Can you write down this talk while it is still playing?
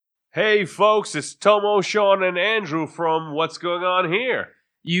Hey folks, it's Tomo, Sean, and Andrew from What's Going On Here.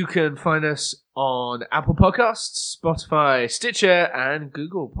 You can find us on Apple Podcasts, Spotify, Stitcher, and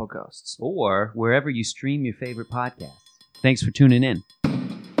Google Podcasts. Or wherever you stream your favorite podcasts. Thanks for tuning in.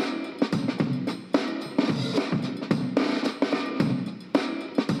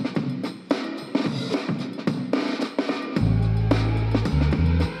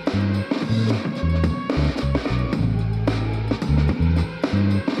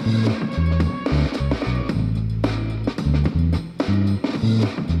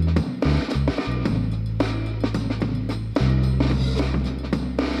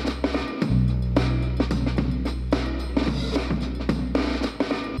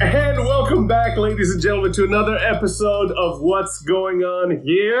 And welcome back, ladies and gentlemen, to another episode of What's Going On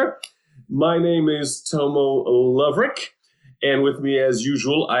Here. My name is Tomo Lovrick, and with me, as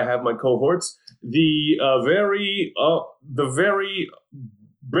usual, I have my cohorts, the very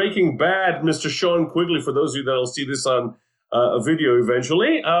Breaking Bad, Mr. Sean Quigley. For those of you that'll see this on a video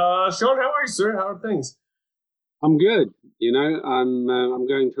eventually, Sean, how are you, sir? How are things? I'm good. You know, I'm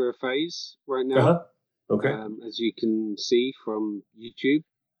going through a phase right now. Uh-huh. Okay. As you can see from YouTube.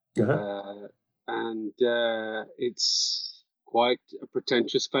 Uh-huh. And it's quite a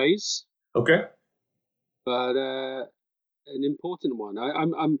pretentious phase, Okay. but an important one.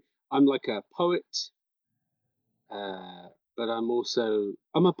 I'm like a poet, but I'm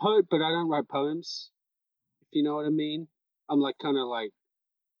a poet, but I don't write poems. If you know what I mean. I'm like kind of like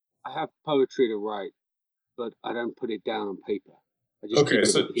I have poetry to write, but I don't put it down on paper. I just keep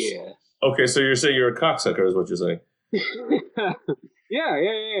it here. Okay, so you're saying you're a cocksucker, is what you're saying?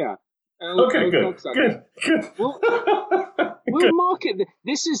 Yeah. Okay, good. We'll market.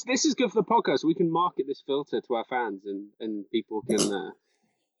 This is good for the podcast. We can market this filter to our fans, and people can.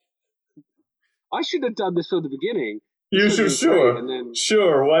 I should have done this from the beginning. You should, sure. And then...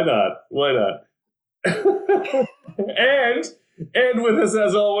 Sure, why not? and with us,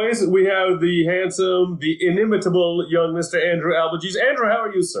 as always, we have the handsome, the inimitable young Mr. Andrew Albages. Andrew, how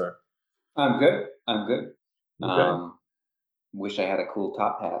are you, sir? I'm good. Okay. Wish I had a cool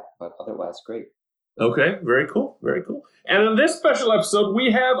top hat, but otherwise, great. Okay, very cool. And in this special episode,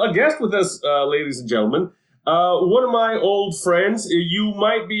 we have a guest with us, ladies and gentlemen. One of my old friends. You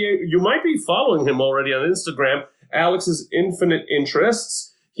might be following him already on Instagram. Alex's Infinite Interests.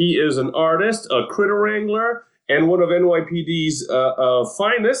 He is an artist, a critter wrangler, and one of NYPD's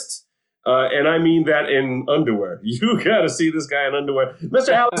finest. And I mean that in underwear. You got to see this guy in underwear. Mr.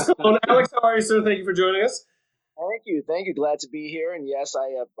 Alex Colon. Alex, how are you, sir? Thank you for joining us. Thank you. Glad to be here. And yes,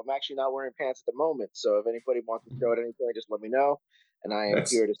 I'm actually not wearing pants at the moment. So if anybody wants to throw at any point, just let me know. And I am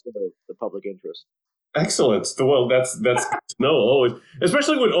here to serve the public interest. Excellent. Well, that's good to know always,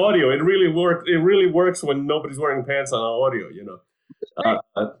 especially with audio. It really works when nobody's wearing pants on our audio. You know.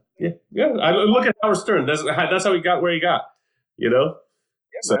 Yeah. I look at Howard Stern. That's how he got where he got. You know.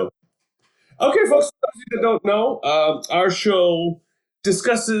 Yeah, so. Okay, folks, for those of you that don't know, our show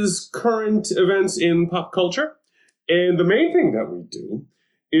discusses current events in pop culture. And the main thing that we do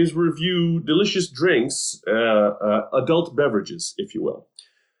is review delicious drinks, adult beverages, if you will.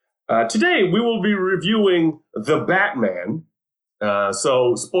 Today, we will be reviewing The Batman.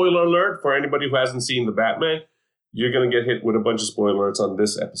 So, spoiler alert for anybody who hasn't seen The Batman. You're going to get hit with a bunch of spoiler alerts on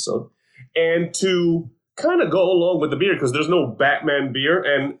this episode. And to kind of go along with the beer, because there's no Batman beer,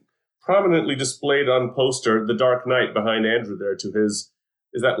 and prominently displayed on poster, The Dark Knight behind Andrew there to his...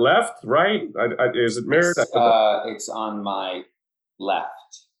 Is that left, right? Is it mirrored? It's on my left.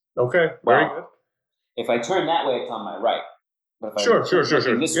 Okay, very good. If I turn that way, it's on my right. But if Sure.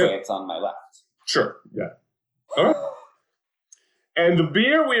 This way, it's on my left. Sure, yeah. All right. And the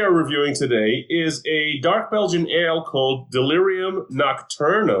beer we are reviewing today is a dark Belgian ale called Delirium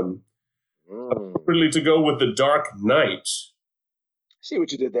Nocturnum, appropriately to go with The Dark Knight. See what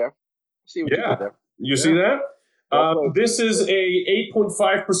you did there. You did there. You see that? This is a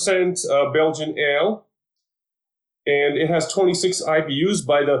 8.5% Belgian ale, and it has 26 IBUs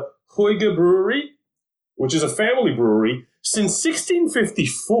by the Huyge Brewery, which is a family brewery since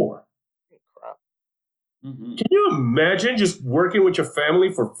 1654. Crap. Mm-hmm. Can you imagine just working with your family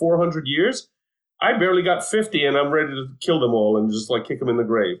for 400 years? I barely got 50, and I'm ready to kill them all and just like kick them in the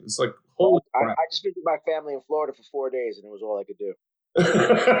grave. It's like, holy crap. I just visited my family in Florida for 4 days, and it was all I could do.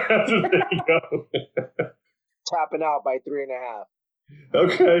 There you go. Tapping out by 3.5.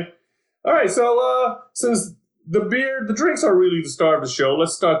 Okay. All right. So since the drinks are really the star of the show,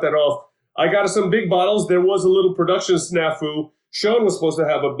 let's start that off. I got some big bottles. There was a little production snafu. Sean was supposed to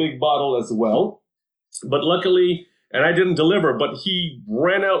have a big bottle as well, but luckily, and I didn't deliver, but he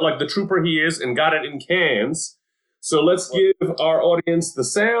ran out like the trooper he is and got it in cans. So let's give our audience the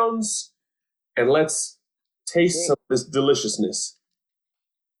sounds and let's taste some of this deliciousness.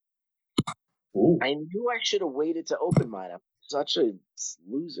 Ooh. I knew I should have waited to open mine. I'm such a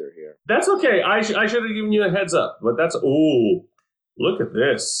loser here. That's okay. I should have given you a heads up, but that's look at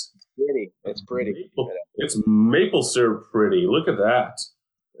this. Pretty. It's pretty. It's maple syrup pretty. Look at that.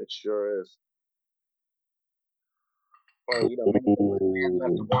 It sure is. Or maybe have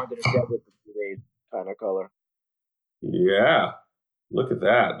to wander the desert for 2 days kind of color. Yeah. Look at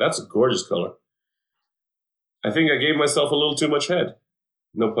that. That's a gorgeous color. I think I gave myself a little too much head.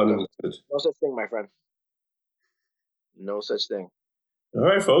 No pun intended. No such thing, my friend. No such thing. All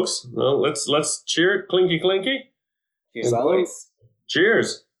right, folks. Well, let's cheer it. Clinky, clinky. Cheers, Alex.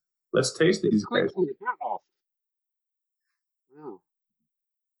 Cheers. Let's taste these guys. Wow.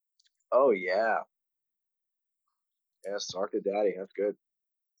 Oh, yeah. Yeah, Sark to Daddy. That's good.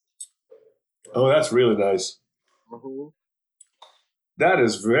 Oh, that's really nice. Mm-hmm. That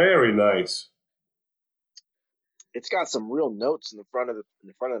is very nice. It's got some real notes in the front of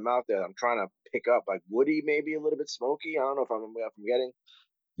the mouth there. I'm trying to pick up, like woody, maybe a little bit smoky. I don't know if I'm getting.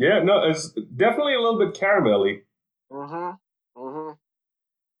 Yeah, no, it's definitely a little bit caramelly.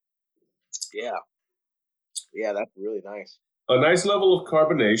 Yeah. Yeah, that's really nice. A nice level of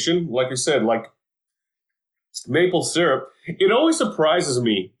carbonation, like I said, like maple syrup. It always surprises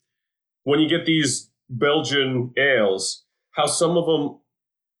me when you get these Belgian ales, how some of them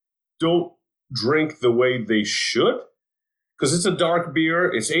don't drink the way they should. Because it's a dark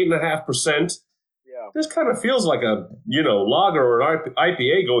beer, it's 8.5%. Yeah. This kind of feels like a, lager or an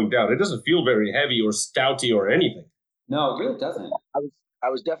IPA going down. It doesn't feel very heavy or stouty or anything. No, it really doesn't. I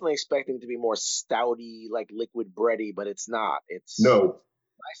was definitely expecting it to be more stouty, like liquid bready, but it's not. It's No.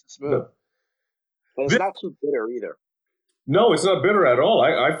 nice and smooth. No. And it's not too bitter either. No, it's not bitter at all.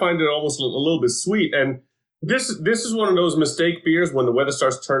 I find it almost a little bit sweet. And this is one of those mistake beers when the weather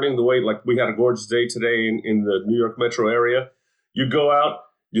starts turning the way, like we had a gorgeous day today in the New York metro area. You go out,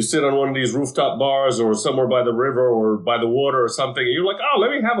 you sit on one of these rooftop bars or somewhere by the river or by the water or something, and you're like, oh,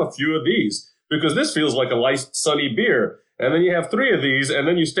 let me have a few of these because this feels like a light, sunny beer. And then you have 3 of these, and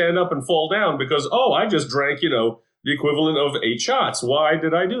then you stand up and fall down because, I just drank, the equivalent of 8 shots. Why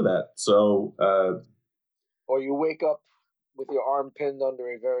did I do that? So, or you wake up with your arm pinned under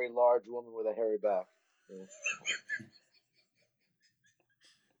a very large woman with a hairy back. Yeah.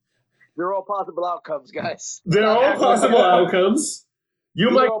 They're all possible outcomes, guys. They're all possible outcomes. You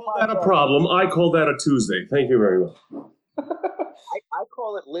might call that a problem. I call that a Tuesday. Thank you very much. I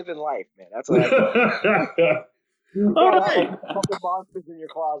call it living life, man. That's what I call it. All right. A couple monsters in your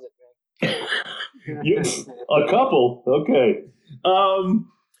closet, man. A couple? Okay.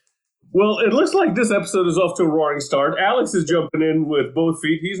 Well, it looks like this episode is off to a roaring start. Alex is jumping in with both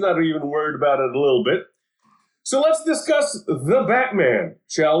feet. He's not even worried about it a little bit. So let's discuss The Batman,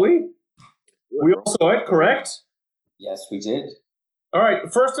 shall we? We all saw it, correct? Yes, we did. All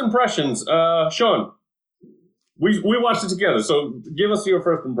right, first impressions. Sean, we watched it together, so give us your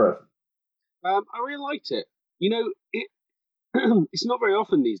first impression. I really liked it. It's not very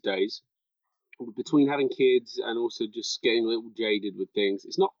often these days, between having kids and also just getting a little jaded with things.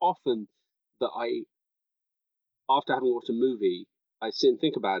 It's not often that after having watched a movie, I sit and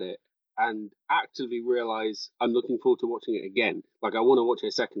think about it and actively realize I'm looking forward to watching it again. Like I want to watch it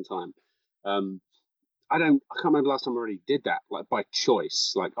a second time. I can't remember last time I already did that, like by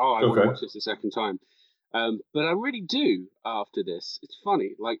choice. Like, I want to watch this a second time. But I really do after this. It's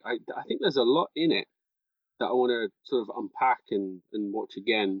funny. Like I think there's a lot in it that I want to sort of unpack and watch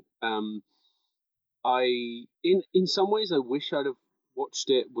again. In some ways I wish I'd have watched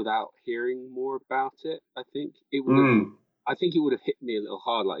it without hearing more about it. I think it would have hit me a little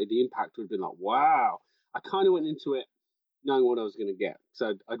hard. Like the impact would have been like, wow. I kind of went into it knowing what I was going to get.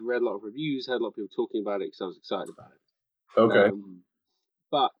 So I'd read a lot of reviews, heard a lot of people talking about it because I was excited about it. Okay.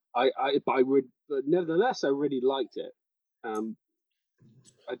 But nevertheless, I really liked it.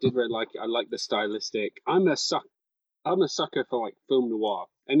 I did really like it. I like the stylistic. I'm a sucker for like film noir.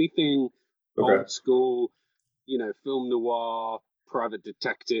 Anything old school, film noir, private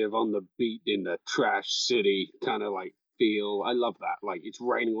detective on the beat in the trash city kind of like feel. I love that. Like it's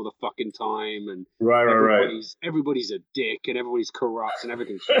raining all the fucking time and everybody's a dick and everybody's corrupt and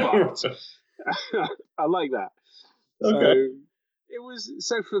everything's fucked. I like that. Okay. So it was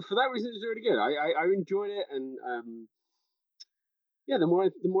for that reason it was really good. I enjoyed it and the more I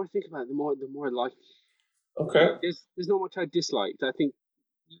think about it, the more I like it. Okay. There's not much I disliked. I think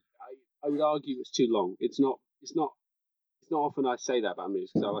I would argue it's too long. It's not often I say that about movies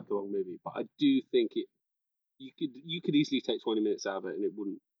because I like a long movie, but I do think you could easily take 20 minutes out of it and it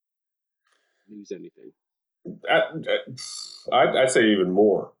wouldn't lose anything. I'd say even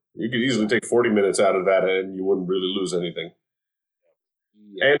more. You could easily take 40 minutes out of that, and you wouldn't really lose anything.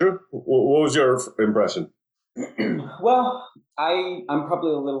 Yeah. Andrew, what was your impression? Well, I'm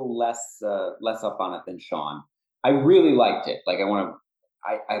probably a little less up on it than Sean. I really liked it. Like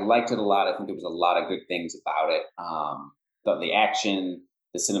I liked it a lot. I think there was a lot of good things about it. The action,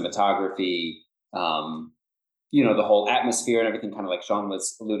 the cinematography, the whole atmosphere and everything, kind of like Sean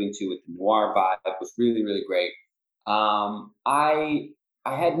was alluding to with the noir vibe, was really, really great.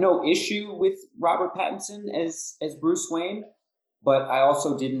 I had no issue with Robert Pattinson as Bruce Wayne, but I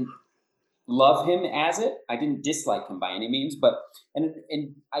also didn't love him as it. I didn't dislike him by any means, but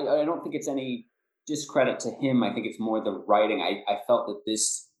and I don't think it's any discredit to him. I think it's more the writing. I felt that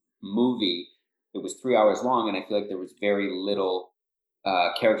this movie, it was 3 hours long, and I feel like there was very little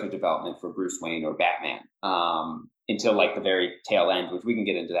character development for Bruce Wayne or Batman until like the very tail end, which we can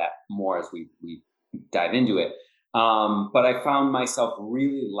get into that more as we dive into it. But I found myself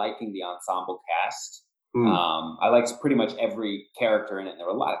really liking the ensemble cast. I liked pretty much every character in it. There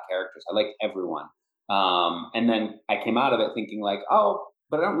were a lot of characters. I liked everyone. And then I came out of it thinking like, oh,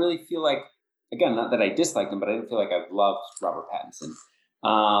 but I don't really feel like, again, not that I disliked him, but I didn't feel like I loved Robert Pattinson.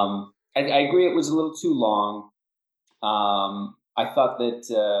 I agree it was a little too long. I thought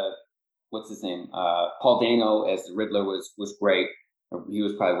that, what's his name? Paul Dano as the Riddler was great. He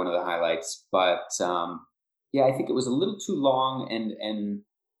was probably one of the highlights. But yeah, I think it was a little too long, and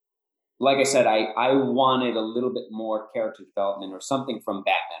like I said, I wanted a little bit more character development or something from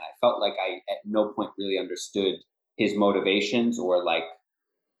Batman. I felt like I at no point really understood his motivations or like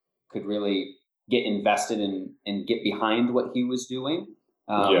could really get invested and get behind what he was doing.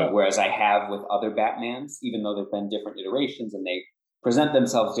 Whereas I have with other Batmans, even though there've been different iterations and they present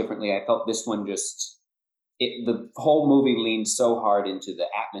themselves differently, I felt this one the whole movie leaned so hard into the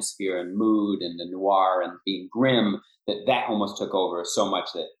atmosphere and mood and the noir and being grim that almost took over so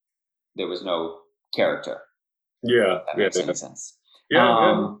much that there was no character. Yeah. If that makes any sense.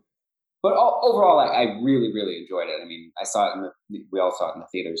 Yeah. But overall, I really, really enjoyed it. I mean, I saw it we all saw it in the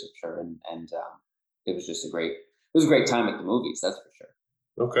theaters, I'm sure. And it was just a great time at the movies. That's for sure.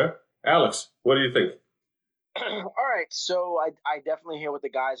 Okay. Alex, what do you think? All right, so I definitely hear what the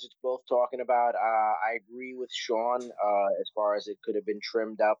guys are both talking about. I agree with Sean as far as it could have been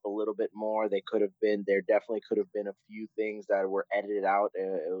trimmed up a little bit more. There definitely could have been a few things that were edited out.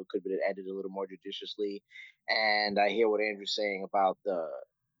 It could have been edited a little more judiciously. And I hear what Andrew's saying about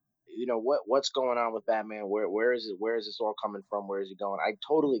what's going on with Batman. Where is it? Where is this all coming from? Where is he going? I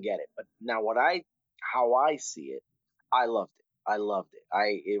totally get it. But now how I see it, I loved it. I loved it.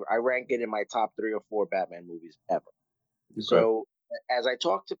 I rank it in my top 3 or 4 Batman movies ever. Okay. So as I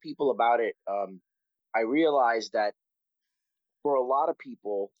talk to people about it, I realized that for a lot of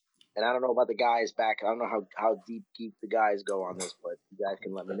people, and I don't know about the guys back, I don't know how deep the guys go on this, but you guys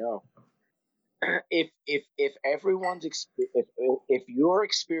can let me know. If everyone's if your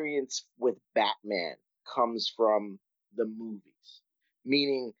experience with Batman comes from the movies,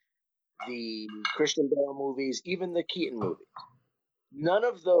 meaning the Christian Bale movies, even the Keaton movies, none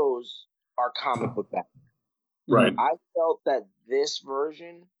of those are comic book Batman. Right. I felt that this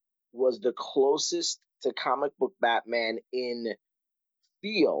version was the closest to comic book Batman in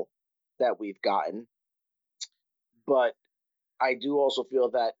feel that we've gotten. But I do also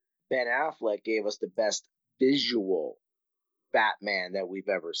feel that Ben Affleck gave us the best visual Batman that we've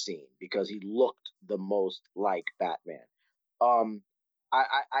ever seen because he looked the most like Batman.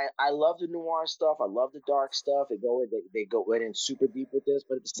 I love the noir stuff. I love the dark stuff. They go in super deep with this,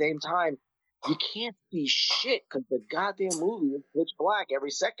 but at the same time, you can't see shit because the goddamn movie is pitch black every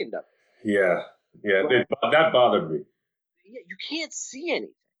second of it. Yeah. That bothered me. Yeah, you can't see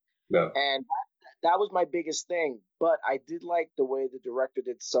anything. No. And that was my biggest thing. But I did like the way the director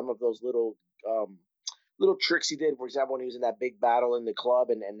did some of those little tricks he did. For example, when he was in that big battle in the club,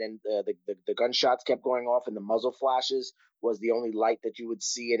 and then the gunshots kept going off, and the muzzle flashes was the only light that you would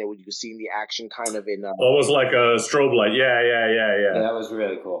see, and you could see the action kind of in almost like a strobe light. Yeah. That was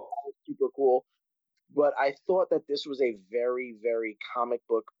really cool. That was super cool. But I thought that this was a very, very comic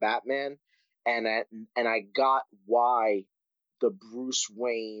book Batman, and I got why the Bruce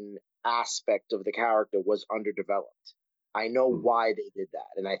Wayne aspect of the character was underdeveloped. I know why they did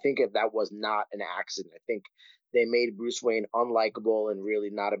that, and I think that was not an accident. I think they made Bruce Wayne unlikable and really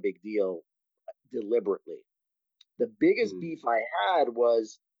not a big deal deliberately. The biggest beef I had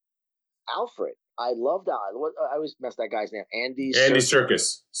was Alfred. I loved that. I always mess that guy's name. Andy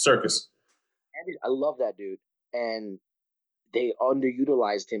Serkis. Andy, I love that dude, and they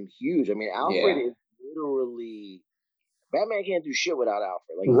underutilized him huge. I mean, Alfred is literally Batman can't do shit without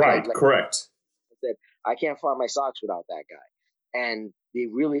Alfred. Correct. I can't find my socks without that guy. And they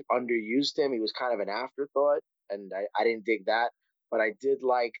really underused him. He was kind of an afterthought, and I didn't dig that. But I did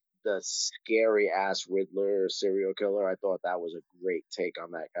like the scary ass Riddler serial killer. I thought that was a great take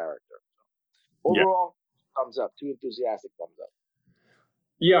on that character. Overall, thumbs up. 2 enthusiastic thumbs up.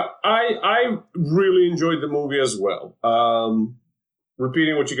 Yeah, I really enjoyed the movie as well.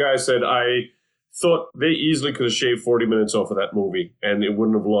 Repeating what you guys said, I thought they easily could have shaved 40 minutes off of that movie, and it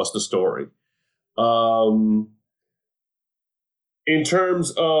wouldn't have lost the story. In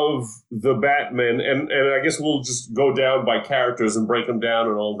terms of the Batman, and I guess we'll just go down by characters and break them down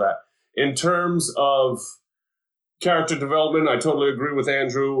and all that. In terms of character development, I totally agree with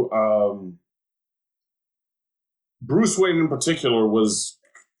Andrew. Bruce Wayne in particular was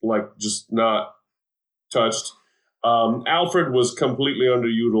like just not touched. Alfred was completely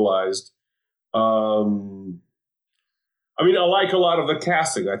underutilized. I mean, I like a lot of the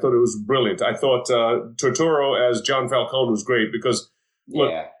casting. I thought it was brilliant. I thought Turturro as John Falcone was great because,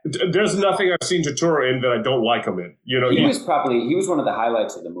 look, there's nothing I've seen Turturro in that I don't like him in. You know, he was one of the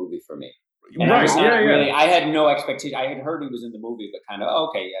highlights of the movie for me. And right? Really, I had no expectation. I had heard he was in the movie, but kind of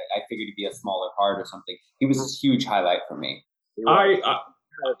okay. I figured he'd be a smaller part or something. He was a huge highlight for me.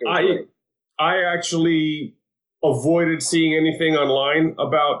 I actually avoided seeing anything online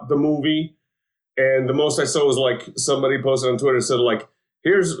about the movie. And the most I saw was like somebody posted on Twitter said like,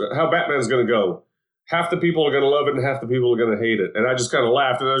 here's how Batman's going to go. Half the people are going to love it and half the people are going to hate it. And I just kind of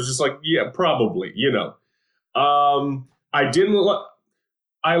laughed and I was just like, yeah, probably, you know. I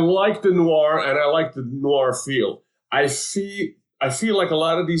like the noir and I like the noir feel. I feel like a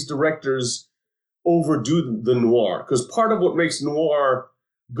lot of these directors overdo the noir because part of what makes noir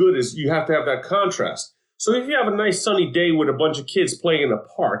good is you have to have that contrast. So if you have a nice sunny day with a bunch of kids playing in a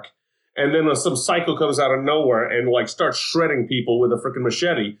park, and then some psycho comes out of nowhere and like starts shredding people with a freaking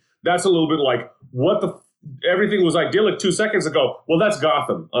machete, that's a little bit like, everything was idyllic 2 seconds ago. Well, that's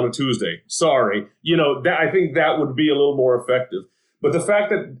Gotham on a Tuesday. Sorry. You know, I think that would be a little more effective. But the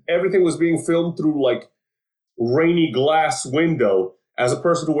fact that everything was being filmed through like rainy glass window, as a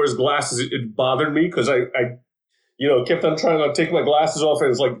person who wears glasses, it bothered me because I kept on trying to take my glasses off and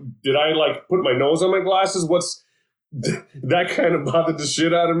it's like, did I like put my nose on my glasses? That kind of bothered the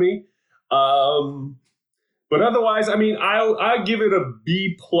shit out of me. But otherwise, I mean, I give it a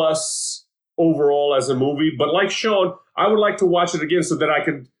B+ overall as a movie. But like Sean, I would like to watch it again so that I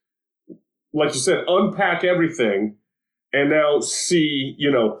could, like you said, unpack everything and now see,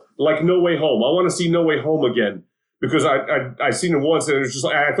 like No Way Home. I want to see No Way Home again because I seen it once and it was just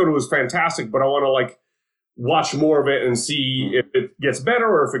like, I thought it was fantastic, but I want to like watch more of it and see if it gets better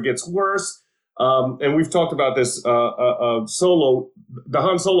or if it gets worse. And we've talked about this Solo, the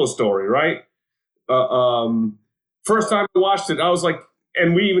Han Solo story, right? First time I watched it, I was like,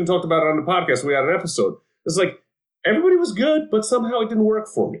 and we even talked about it on the podcast. We had an episode. It's like, everybody was good, but somehow it didn't work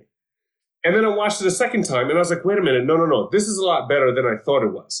for me. And then I watched it a second time, and I was like, wait a minute, no. This is a lot better than I thought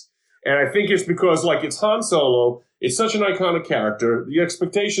it was. And I think it's because, like, it's Han Solo. It's such an iconic character. The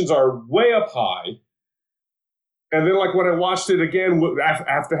expectations are way up high. And then, like, when I watched it again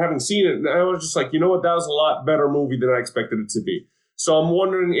after having seen it, I was just like, you know what? That was a lot better movie than I expected it to be. So I'm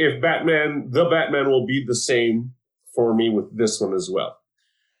wondering if the Batman will be the same for me with this one as well.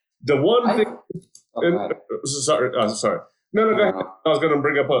 The one thing... Sorry. No, go ahead. I was going to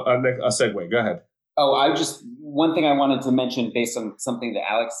bring up a segue. Go ahead. One thing I wanted to mention based on something that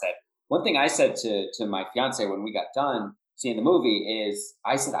Alex said. One thing I said to my fiance when we got done seeing the movie is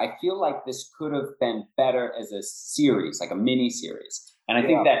I said, I feel like this could have been better as a series, like a mini series. And I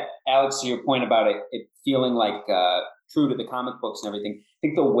think that, Alex, to your point about it feeling like true to the comic books and everything, I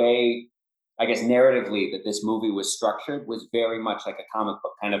think the way, I guess, narratively that this movie was structured was very much like a comic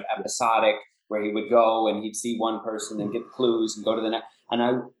book, kind of episodic, where he would go and he'd see one person and get clues and go to the next. And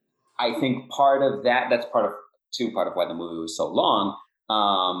I think part of that's part of why the movie was so long.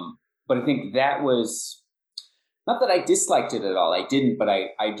 But I think that was, not that I disliked it at all. I didn't, but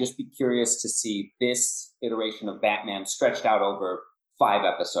I'd just be curious to see this iteration of Batman stretched out over 5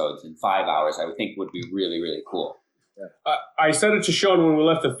 episodes in 5 hours. I would think would be really, really cool. I said it to Sean when we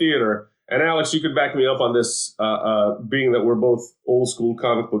left the theater, and Alex, you could back me up on this, being that we're both old school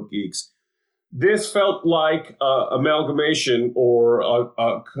comic book geeks. This felt like amalgamation or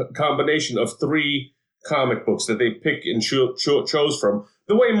a combination of 3 comic books that they pick and chose from,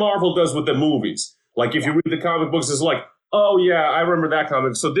 the way Marvel does with the movies. Like, if you read the comic books, it's like, oh, yeah, I remember that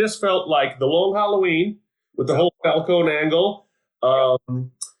comic. So this felt like The Long Halloween with the whole Falcone angle,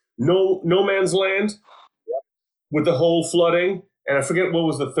 No Man's Land with the whole flooding, and I forget what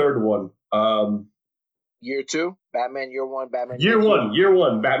was the third one. Year 2, Batman Year 1, Batman Year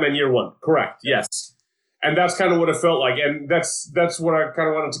 1, Batman Year 1. Correct, yes. And that's kind of what it felt like. And that's what I kind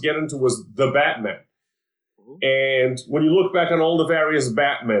of wanted to get into was the Batman. And when you look back on all the various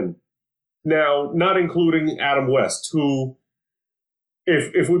Batmen, now not including Adam West, who,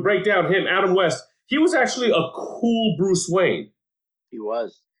 if we break down him, Adam West, he was actually a cool Bruce Wayne. He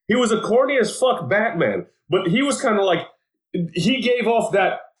was. He was a corny as fuck Batman, but he was kind of like, he gave off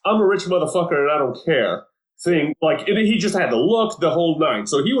that I'm a rich motherfucker and I don't care thing. Like, he just had the look, the whole nine.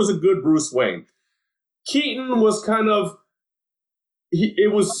 So he was a good Bruce Wayne. Keaton was kind of,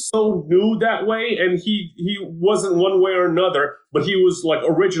 it was so new that way, and he wasn't one way or another, but he was like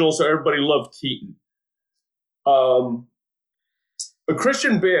original, so everybody loved Keaton.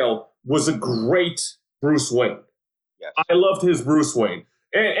 Christian Bale was a great Bruce Wayne. Yes. I loved his Bruce Wayne.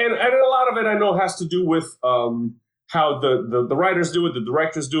 And a lot of it I know has to do with how the writers do it, the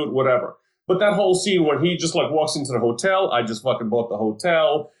directors do it, whatever. But that whole scene when he just like walks into the hotel, I just fucking bought the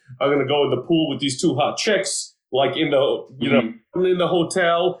hotel. I'm going to go in the pool with these two hot chicks, like in the, in the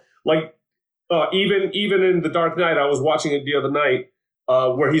hotel. Like even in The Dark Knight, I was watching it the other night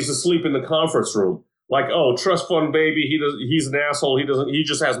where he's asleep in the conference room. Like, oh, trust fund baby, he's an asshole. He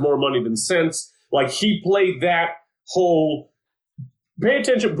just has more money than sense. Like he played that whole, pay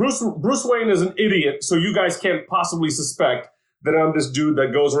attention, Bruce Wayne is an idiot, so you guys can't possibly suspect that I'm this dude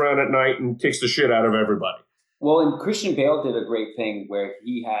that goes around at night and kicks the shit out of everybody. Well, and Christian Bale did a great thing where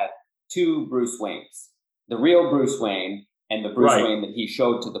he had two Bruce Waynes, the real Bruce Wayne and the Bruce Wayne that he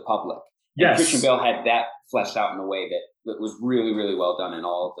showed to the public. And Yes. Christian Bale had that fleshed out in a way that was really, really well done in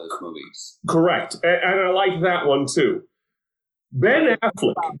all of those movies. Correct. And I like that one too. Ben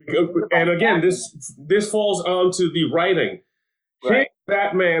Affleck, and again, this falls onto the writing. Right.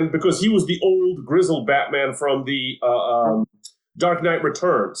 Batman, because he was the old grizzled Batman from the Dark Knight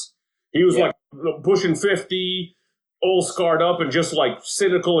Returns. He was like pushing 50, all scarred up and just like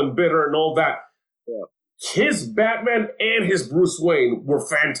cynical and bitter and all that. Yeah. His Batman and his Bruce Wayne were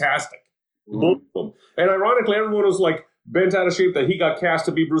fantastic. Both of them. And ironically, everyone was like bent out of shape that he got cast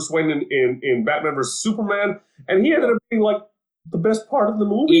to be Bruce Wayne in Batman vs. Superman. And he ended up being like the best part of the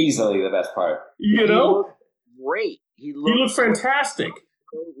movie. Easily the best part. You know? Great. He looked fantastic.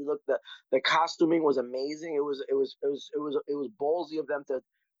 He looked, the costuming was amazing. It was ballsy of them to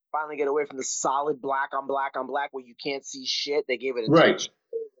finally get away from the solid black on black where you can't see shit. They gave it a Right. touch.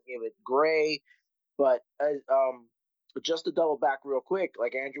 They gave it gray. But just to double back real quick,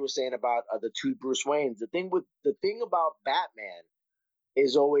 like Andrew was saying about the two Bruce Waynes, the thing about Batman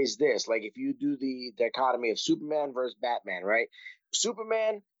is always this. Like if you do the dichotomy of Superman versus Batman, right?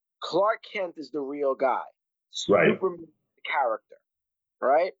 Superman, Clark Kent is the real guy. Right. Superman is the character,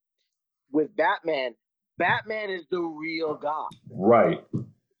 right? With Batman, Batman is the real guy. Right.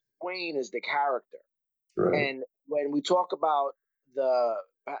 Wayne is the character. Right. And when we talk about the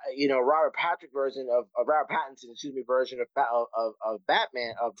Robert Patrick version of Robert Pattinson, version of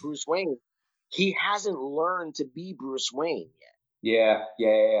Batman, of Bruce Wayne, he hasn't learned to be Bruce Wayne yet.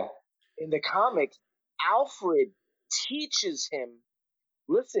 Yeah. In the comics, Alfred teaches him,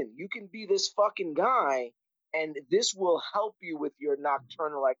 listen, you can be this fucking guy, and this will help you with your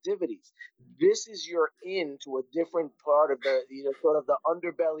nocturnal activities. This is your in to a different part of the, sort of the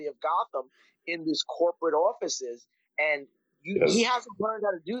underbelly of Gotham in these corporate offices, and he hasn't learned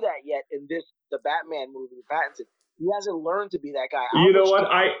how to do that yet in the Batman movie, Pattinson. He hasn't learned to be that guy. You know what?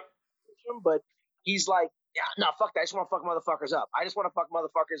 But he's like, yeah, no, fuck that. I just want to fuck motherfuckers up. I just want to fuck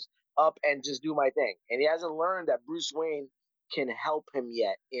motherfuckers up and just do my thing. And he hasn't learned that Bruce Wayne can help him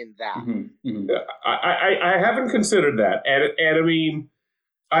yet in that. Mm-hmm. Mm-hmm. I haven't considered that. And I mean,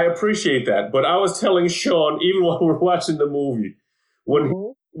 I appreciate that. But I was telling Sean, even while we were watching the movie,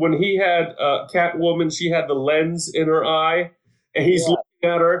 when he had Catwoman, she had the lens in her eye, and he's looking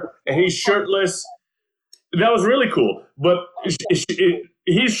at her, and he's shirtless. That was really cool. But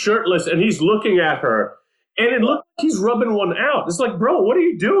he's shirtless, and he's looking at her, and it looked like he's rubbing one out. It's like, bro, what are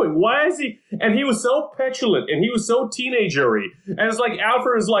you doing? Why is he? And he was so petulant, and he was so teenager-y. And it's like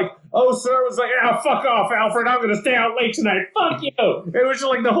Alfred is like, oh, sir, was like, fuck off, Alfred. I'm going to stay out late tonight. Fuck you. And it was just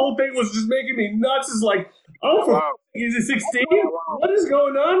like the whole thing was just making me nuts. It's like, is he 16? What is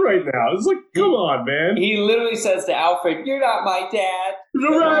going on right now? It's like, come on, man. He literally says to Alfred, "You're not my dad."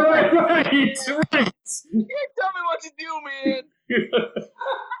 Right. You can't tell me what to do, man.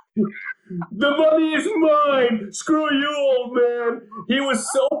 The money is mine. Screw you, old man. He was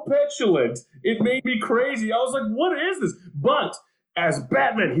so petulant. It made me crazy. I was like, what is this? But as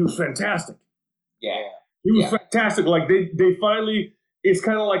Batman, he was fantastic. Yeah. He was fantastic. Like they finally, it's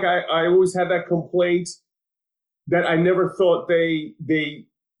kind of like I always had that complaint that I never thought they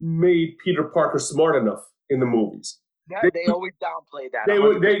made Peter Parker smart enough in the movies. They always downplay that. They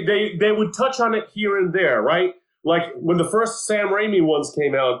would 100%. they would touch on it here and there, right? Like when the first Sam Raimi ones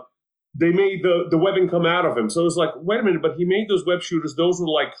came out, they made the webbing come out of him. So it was like, wait a minute, but he made those web shooters. Those were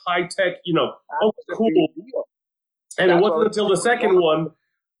like high tech, That was a cool. big deal. And it That's wasn't why- until the second one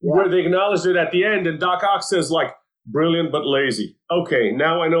where they acknowledged it at the end, and Doc Ock says like, brilliant but lazy. Okay,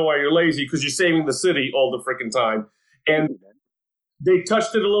 now I know why you're lazy, because you're saving the city all the freaking time. And they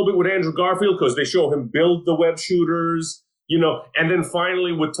touched it a little bit with Andrew Garfield because they show him build the web shooters, and then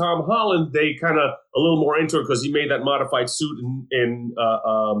finally with Tom Holland, they kind of a little more into it because he made that modified suit in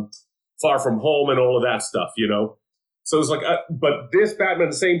Far From Home and all of that stuff, So it's like, but this Batman,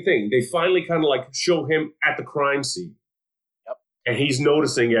 the same thing. They finally kind of like show him at the crime scene. Yep. And he's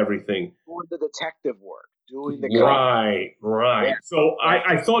noticing everything. Doing the detective work, doing the Right. Yeah. So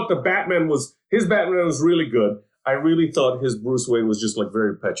I thought his Batman was really good. I really thought his Bruce Wayne was just like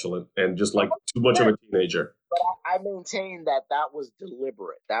very petulant and just like too much of a teenager. But I maintain that was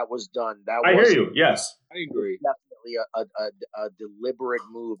deliberate. That was done. I hear you. Yes. I agree. Definitely a deliberate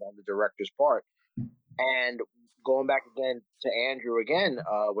move on the director's part. And going back again to Andrew again,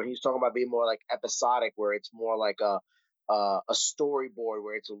 when he's talking about being more like episodic, where it's more like a storyboard,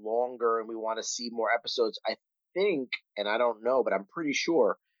 where it's longer and we want to see more episodes. I think, and I don't know, but I'm pretty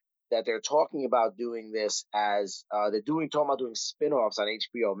sure that they're talking about doing this as talking about doing spin-offs on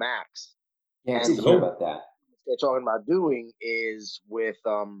HBO Max. Yeah, I And did hear about that. they're talking about doing is with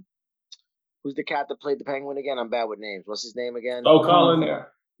who's the cat that played the Penguin again? I'm bad with names. What's his name again? Oh, Colin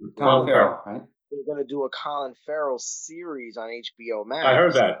Farrell, right? They're going to do a Colin Farrell series on HBO Max. I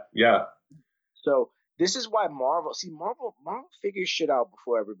heard that. Yeah. So this is why Marvel figures shit out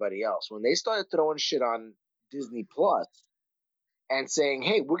before everybody else. When they started throwing shit on Disney Plus and saying,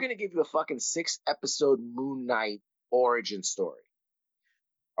 "Hey, we're going to give you a fucking 6-episode Moon Knight origin story."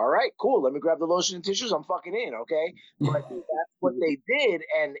 All right, cool. Let me grab the lotion and tissues. I'm fucking in, okay? But that's what they did,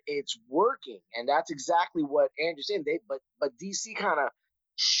 and it's working. And that's exactly what Andrew's saying. But DC kind of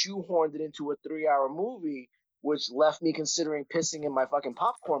shoehorned it into a 3-hour movie, which left me considering pissing in my fucking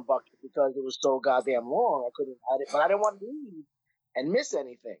popcorn bucket because it was so goddamn long. I couldn't add it, but I didn't want to leave and miss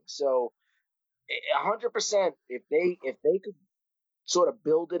anything. So, 100%, if they could sort of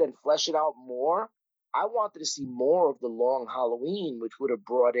build it and flesh it out more, I wanted to see more of the long Halloween, which would have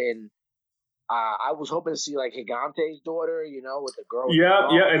brought in. I was hoping to see like Gigante's daughter, with the girl.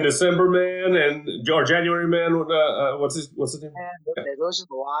 And December Man or January Man. What's his name? And there's just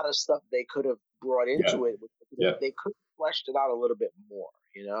a lot of stuff they could have brought into it. Yeah. They could have fleshed it out a little bit more,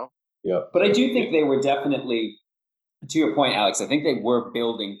 Yeah. But I do think they were definitely, to your point, Alex, I think they were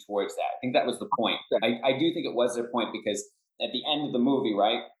building towards that. I think that was the point. I do think it was their point because at the end of the movie,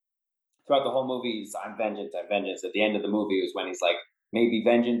 right? Throughout the whole movie, he's, I'm vengeance, I'm vengeance. At the end of the movie was when he's like, maybe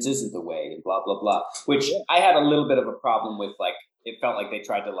vengeance isn't the way, and blah, blah, blah. Which I had a little bit of a problem with. Like, it felt like they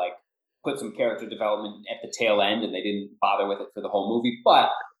tried to like put some character development at the tail end, and they didn't bother with it for the whole movie. But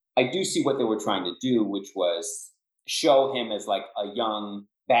I do see what they were trying to do, which was show him as like a young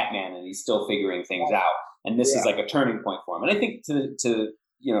Batman, and he's still figuring things out. And this is like a turning point for him. And I think to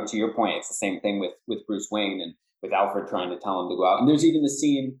your point, it's the same thing with Bruce Wayne and with Alfred trying to tell him to go out. And there's even the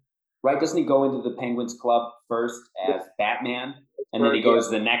scene, right? Doesn't he go into the Penguins Club first as Batman, and then he goes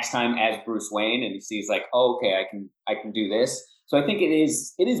the next time as Bruce Wayne, and he sees like, oh, okay, I can do this. So I think it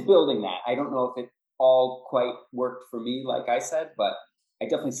is building that. I don't know if it all quite worked for me, like I said, but I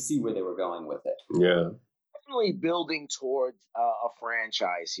definitely see where they were going with it. Yeah. Definitely building towards a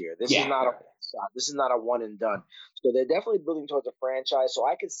franchise here. This is not a shot. This is not a one and done. So they're definitely building towards a franchise. So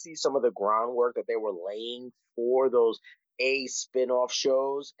I could see some of the groundwork that they were laying for those A, spin-off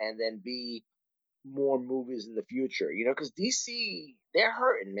shows, and then B, more movies in the future. Because DC, they're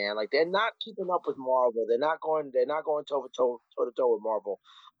hurting, man. Like, they're not keeping up with Marvel. They're not going toe to toe with Marvel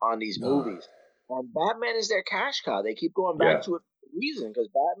on these movies. And Batman is their cash cow. They keep going back to it for a reason, because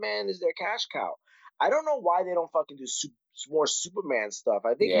Batman is their cash cow. I don't know why they don't fucking do more Superman stuff.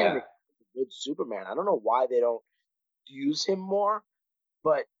 I think Henry is a good Superman. I don't know why they don't use him more,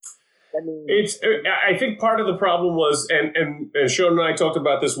 but I mean, I think part of the problem was, and Sean and I talked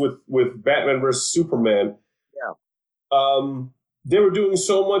about this with Batman versus Superman. Yeah. They were doing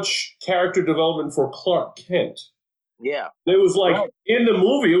so much character development for Clark Kent. Yeah. It was like in the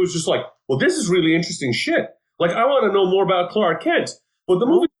movie, it was just like, well, this is really interesting shit. Like, I want to know more about Clark Kent. But the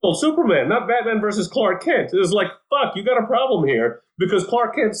movie's called Superman, not Batman versus Clark Kent. It was like, fuck, you got a problem here because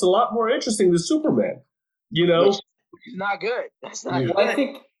Clark Kent's a lot more interesting than Superman. Which is not good. That's not good. Well, I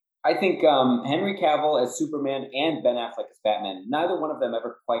think Henry Cavill as Superman and Ben Affleck as Batman, neither one of them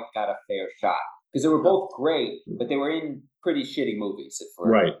ever quite got a fair shot because they were both great, but they were in pretty shitty movies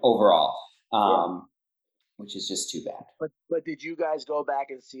overall. which is just too bad. But did you guys go back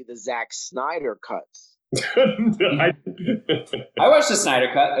and see the Zack Snyder cuts? I watched the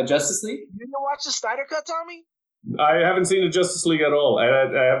Snyder Cut of Justice League. You didn't watch the Snyder cut, Tommy? haven't seen the Justice League at all,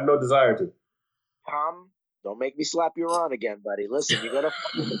 and I have no desire to. Tom, don't make me slap you around again, buddy. Listen, you gotta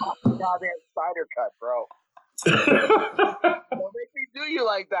fucking watch the goddamn Snyder cut, bro. Don't make me do you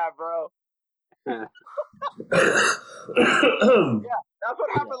like that, bro. Yeah, that's what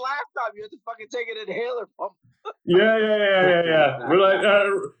happened last time. You had to fucking take an inhaler pump. Yeah.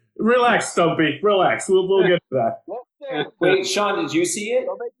 Relax, Stumpy. Relax. We'll get to that. Wait, Sean, did you see it?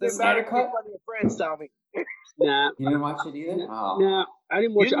 Don't make The me Snyder Cut? fun of your friends, Tommy. Nah, You didn't watch it either? Oh. nah, I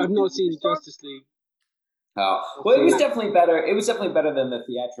didn't watch it. You I've not didn't seen see it? Justice League. Oh. Well, it was definitely better. It was definitely better than the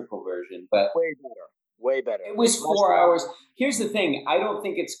theatrical version, but Way better. it was 4 hours. Here's the thing. I don't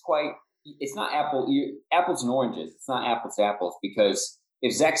think it's quite. It's not apples and oranges. It's not apples to apples, because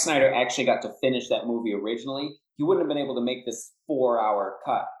if Zack Snyder actually got to finish that movie originally, he wouldn't have been able to make this 4 hour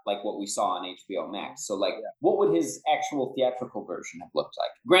cut like what we saw on HBO Max. So, what would his actual theatrical version have looked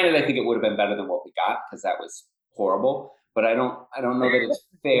like? Granted, I think it would have been better than what we got, because that was horrible. But I don't know that it's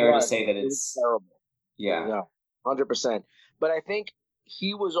fair to say that it's terrible. Yeah. No, 100%. But I think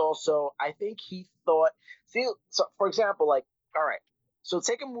he was also. I think he thought. See, so for example, all right. So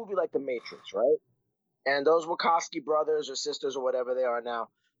take a movie like The Matrix, right? And those Wachowski brothers or sisters or whatever they are now,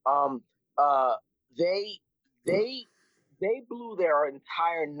 they blew their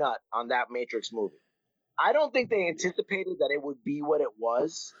entire nut on that Matrix movie. I don't think they anticipated that it would be what it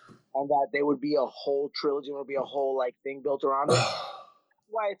was, and that there would be a whole trilogy, there would be a whole thing built around it. That's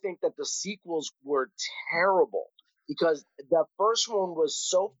why I think that the sequels were terrible, because the first one was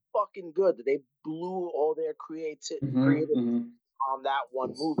so fucking good that they blew all their creative on that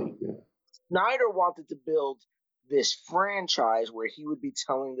one movie. Snyder wanted to build this franchise where he would be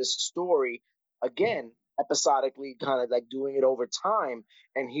telling this story again episodically, kind of doing it over time,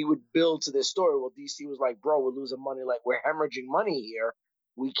 and he would build to this story. Well, DC was like, bro, we're losing money, we're hemorrhaging money here,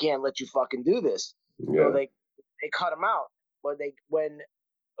 we can't let you fucking do this. So they cut him out. But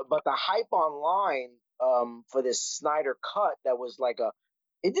the hype online for this Snyder cut, that was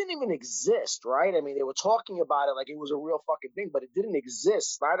it didn't even exist, right? I mean, they were talking about it like it was a real fucking thing, but it didn't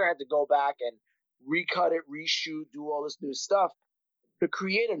exist. Snyder had to go back and recut it, reshoot, do all this new stuff to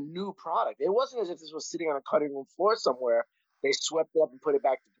create a new product. It wasn't as if this was sitting on a cutting room floor somewhere. They swept it up and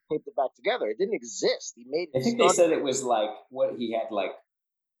taped it back together. It didn't exist. He made. I think they said it was what he had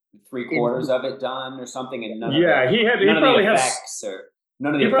 3/4 of it done or something, and none of the effects or.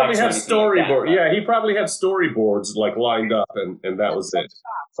 None of the he probably had storyboards. He probably had storyboards lined up, and that was it.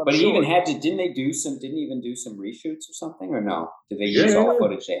 But he even had to. Didn't he do some reshoots or something, or no? Did they use all the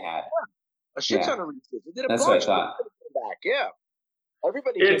footage they had? A shit ton of reshoots. They did a That's bunch. what I thought. Back. Yeah,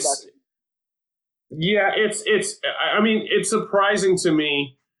 everybody came back. Yeah, it's surprising to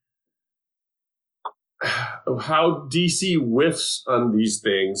me how DC whiffs on these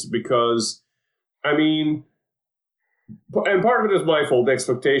things, because and part of it is my fault,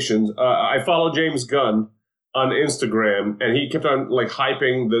 expectations. I follow James Gunn on Instagram, and he kept on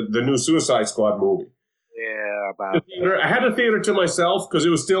hyping the new Suicide Squad movie. Yeah, I had the theater to myself because it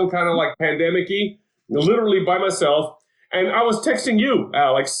was still kind of pandemic-y, literally by myself. And I was texting you,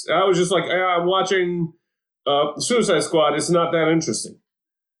 Alex. I was just I'm watching Suicide Squad. It's not that interesting.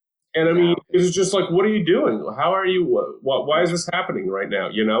 And it was just what are you doing? How are you? Why is this happening right now?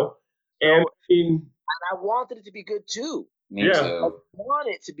 And I wanted it to be good too. Me too. I want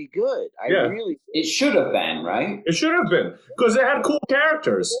it to be good. I really did. It should have been, right? It should have been, because it had cool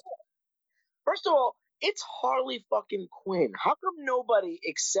characters. First of all, it's Harley fucking Quinn. How come nobody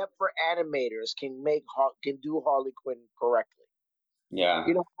except for animators can do Harley Quinn correctly? Yeah.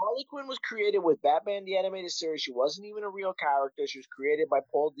 Harley Quinn was created with Batman the Animated Series. She wasn't even a real character. She was created by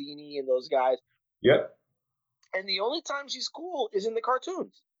Paul Dini and those guys. Yep. And the only time she's cool is in the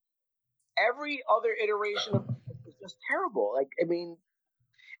cartoons. Every other iteration of it is just terrible.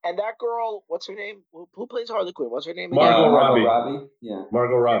 And that girl, what's her name? Who plays Harley Quinn? What's her name? Margot Robbie. Yeah.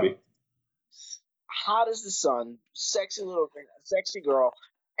 Margot Robbie. Hot as the sun, sexy girl.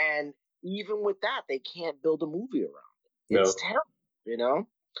 And even with that, they can't build a movie around it. It's terrible,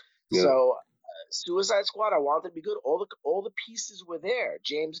 Yeah. So, Suicide Squad, I wanted to be good. All the pieces were there.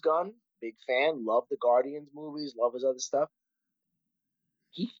 James Gunn, big fan, love the Guardians movies, love his other stuff.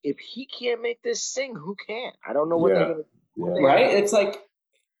 If he can't make this sing, who can? I don't know what they're going to do. Right? It's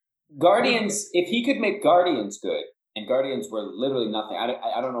Guardians, if he could make Guardians good, and Guardians were literally nothing. I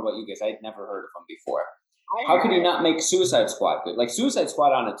don't know about you guys. I'd never heard of them before. How could he not make Suicide Squad good? Suicide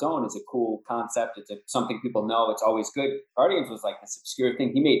Squad on its own is a cool concept. It's something people know. It's always good. Guardians was this obscure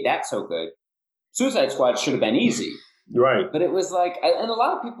thing. He made that so good. Suicide Squad should have been easy. Right. But it was like, and a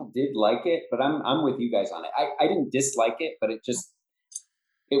lot of people did like it, but I'm with you guys on it. I didn't dislike it, but it was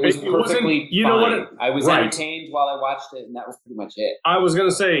It wasn't- perfectly you fine. know what? I was Right. entertained while I watched it, and that was pretty much it. I was going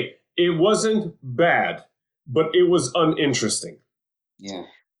to say, it wasn't bad, but it was uninteresting. Yeah.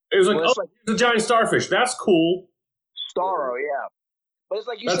 It was like, Well, it's like- here's a giant starfish. That's cool. Starro, yeah. But it's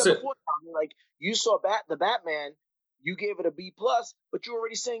like you That's said it. before, Tommy, like you saw the Batman, you gave it a B+, but you're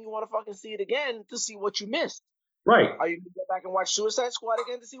already saying you want to fucking see it again to see what you missed. Right. Are you going to go back and watch Suicide Squad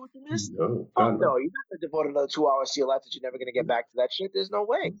again to see what you missed? No, Fuck God, no. You're not going to devote another 2 hours to your life that you're never going to get back to that shit. There's no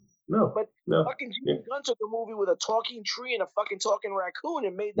way. No. But No. fucking James Gunn took a movie with a talking tree and a fucking talking raccoon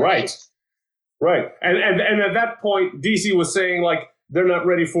and made that Right. shit. Right. And at that point, DC was saying, like, they're not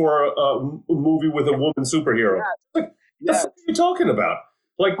ready for a movie with a woman superhero. Yeah. Like, what the Yes. fuck are you talking about?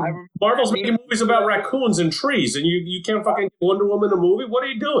 Like, I remember Marvel's that making movies about raccoons and trees, and you can't fucking give Wonder Woman a movie? What are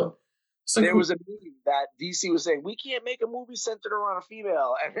you doing? It's like, There was a meeting that DC was saying, we can't make a movie centered around a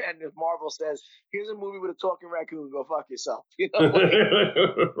female. And if Marvel says, here's a movie with a talking raccoon, go fuck yourself. You know? Like,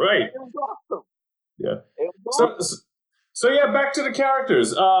 right. it was awesome. Yeah. It was awesome. So yeah, back to the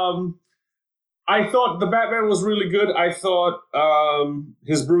characters. I thought the Batman was really good. I thought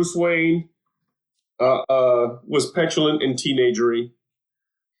his Bruce Wayne was petulant and teenagery.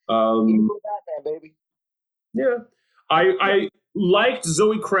 Evil Batman, baby. Yeah, I liked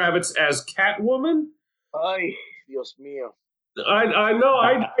Zoe Kravitz as Catwoman. Ay, Dios mío. I know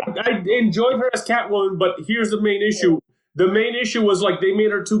I enjoyed her as Catwoman, but here's the main issue. The main issue was like they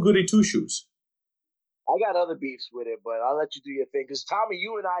made her too goody two shoes. I got other beefs with it, but I'll let you do your thing. Because, Tommy,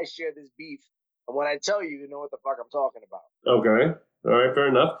 you and I share this beef. And when I tell you, you know what the fuck I'm talking about. Okay, all right, fair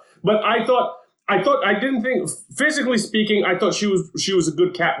enough. But I didn't think, physically speaking, I thought she was a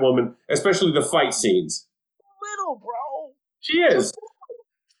good Catwoman, especially the fight scenes. Little, bro. She is,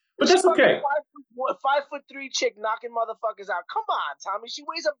 but that's Fucking okay. 5'3" chick knocking motherfuckers out. Come on, Tommy. She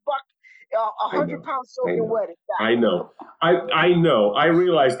weighs a buck, 100 pounds I soaking know. wet. I know. I know. I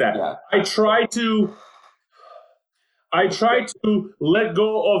realize that. Yeah. I try to let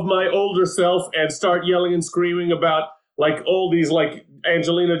go of my older self and start yelling and screaming about like all these like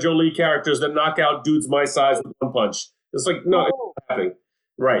Angelina Jolie characters that knock out dudes my size with one punch. It's like, no, it's not happening.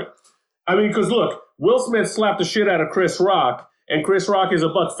 Right. I mean, because look, Will Smith slapped the shit out of Chris Rock, and Chris Rock is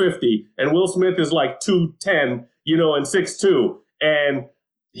 $150, and Will Smith is like 210, and 6'2", and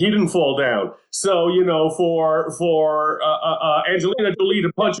he didn't fall down. So, for Angelina Jolie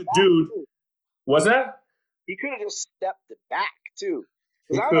to punch a dude, was that? He could have just stepped it back too.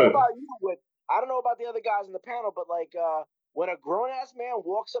 He Because I don't know could. about you, I don't know about the other guys in the panel, but like when a grown ass man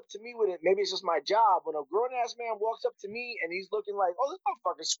walks up to me with it, maybe it's just my job. When a grown ass man walks up to me and he's looking like, oh, this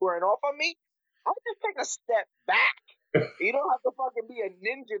motherfucker's squaring off on me, I'll just take a step back. You don't have to fucking be a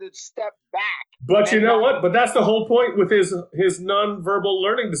ninja to step back. But you And know that- what? But that's the whole point with his nonverbal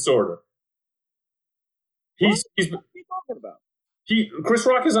learning disorder. What are you talking about? Chris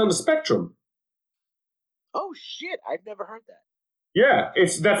Rock is on the spectrum. Oh shit! I've never heard that. Yeah,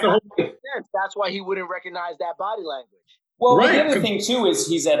 that's the whole That makes sense. That's why he wouldn't recognize that body language. Well, Right. the other thing too is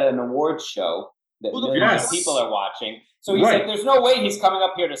he's at an awards show that Well, the millions Yes. of people are watching. So he's Right. like, "There's no way he's coming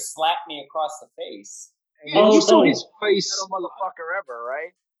up here to slap me across the face." Yeah, Oh, you saw oh. his face. That motherfucker ever,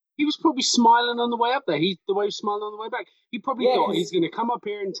 right? He was probably smiling on the way up there. The way he was smiling on the way back. He probably Yeah, thought 'cause- he's going to come up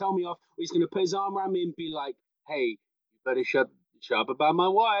here and tell me off. Or he's going to put his arm around me and be like, "Hey, you better shut up about my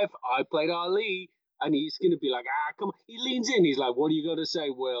wife. I played Ali." And he's going to be like, come on. He leans in. He's like, what do you got to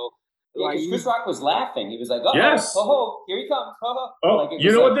say, Will? Yeah, Like, because Chris Rock was laughing. He was like, "Oh, Yes. oh, here he comes." Oh, Oh, like, it you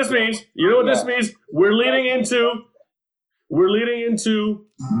was know like- what this means? You know what this Yeah. means? We're leading into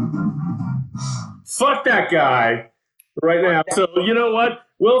fuck that guy right now. So you know what?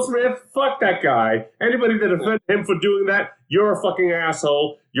 Will Smith, fuck that guy. Anybody that offended him for doing that, you're a fucking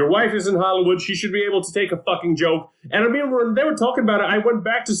asshole. Your wife is in Hollywood. She should be able to take a fucking joke. And I mean, when they were talking about it, I went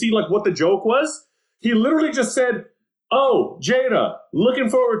back to see like what the joke was. He literally just said, "Oh, Jada, looking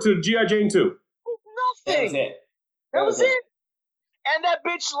forward to G.I. Jane 2." That was Nothing. it. That was it. And that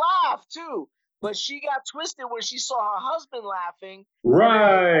bitch laughed too. But she got twisted when she saw her husband laughing.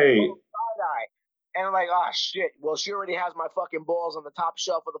 Right. Side-eye. And I'm like, oh shit. Well, she already has my fucking balls on the top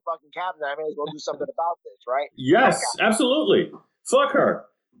shelf of the fucking cabinet. I may as well do something about this, right? Yes, absolutely. Fuck her.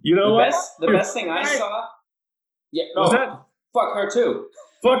 You know what? The best thing I saw. Yeah. Was Oh, that? fuck her too.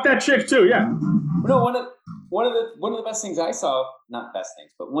 Fuck that chick too. Yeah. No, one of the best things I saw. Not best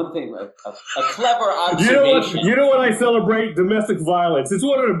things, but one thing, a clever observation. You know what I celebrate? Domestic violence. It's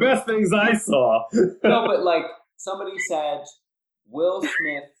one of the best things I saw. No, but like somebody said, Will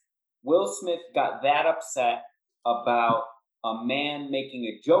Smith got that upset about a man making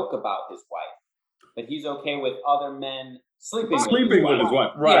a joke about his wife. but he's okay with other men sleeping Sleeping with his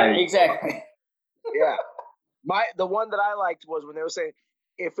wife, right? Yeah, exactly. Yeah. The one that I liked was when they were saying,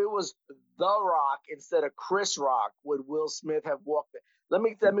 if it was The Rock instead of Chris Rock, would Will Smith have walked it? Let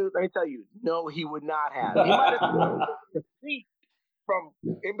me tell you, no, he would not have. He might have the seat from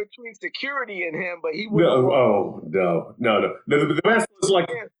in between security and him, but he would. No. The best was like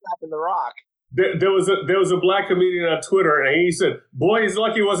slapping The Rock. There was a black comedian on Twitter, and he said, "Boy, he's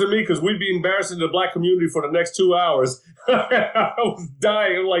lucky it wasn't me, because we'd be embarrassing the black community for the next 2 hours." I was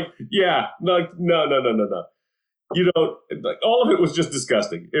dying. I'm like, yeah, no. You know, like, all of it was just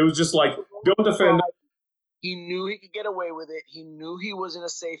disgusting. It was just like, don't defend. He knew he could get away with it. He knew he was in a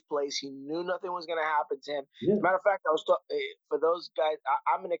safe place. He knew nothing was going to happen to him. Yeah. As a matter of fact, I was for those guys.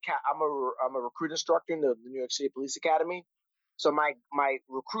 I'm a recruit instructor in the New York City Police Academy. So my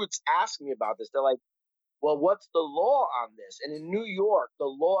recruits ask me about this. They're like, "Well, what's the law on this?" And in New York, the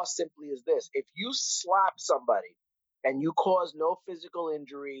law simply is this: if you slap somebody and you cause no physical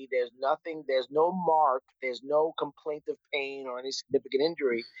injury, there's no mark, there's no complaint of pain or any significant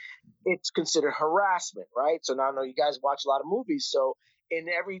injury, it's considered harassment, right? So now I know you guys watch a lot of movies. So in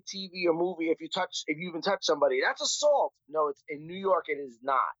every TV or movie, if you even touch somebody, that's assault. No, it's in New York, it is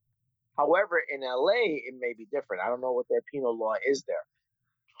not. However, in LA, it may be different. I don't know what their penal law is there.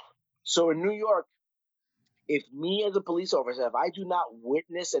 So in New York, if me as a police officer, if I do not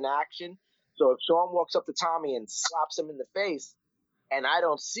witness an action, so if Sean walks up to Tommy and slaps him in the face and I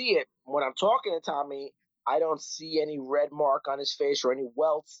don't see it, when I'm talking to Tommy, I don't see any red mark on his face or any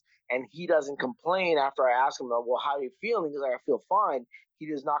welts, and he doesn't complain after I ask him, well, how are you feeling? He's like, I feel fine. He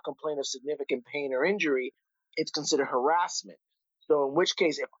does not complain of significant pain or injury. It's considered harassment. So in which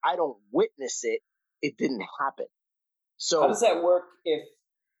case, if I don't witness it, it didn't happen. So how does that work if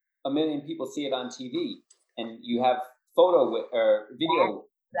a million people see it on TV and you have photo or video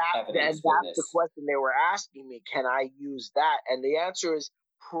evidence? That's the question they were asking me. Can I use that? And the answer is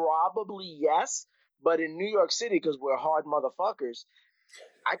probably yes. But in New York City, because we're hard motherfuckers,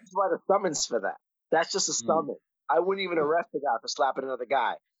 I just write a summons for that. That's just a summons. I wouldn't even arrest the guy for slapping another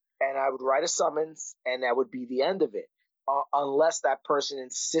guy. And I would write a summons, and that would be the end of it. Unless that person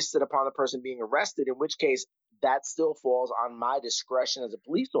insisted upon the person being arrested, in which case that still falls on my discretion as a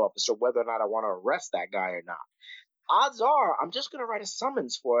police officer, whether or not I want to arrest that guy or not. Odds are I'm just going to write a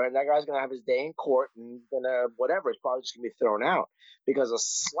summons for it, and that guy's going to have his day in court and whatever. It's probably just going to be thrown out because a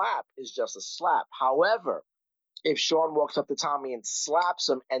slap is just a slap. However, if Sean walks up to Tommy and slaps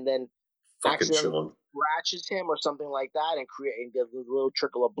him and then accidentally scratches him or something like that and gets a little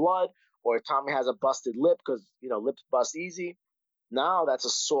trickle of blood, or if Tommy has a busted lip because, lips bust easy, now that's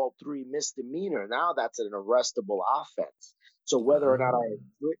assault 3 misdemeanor. Now that's an arrestable offense. So whether or not I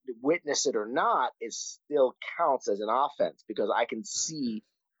witness it or not, it still counts as an offense because I can see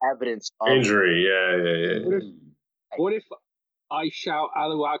evidence of injury. Yeah. What if I shout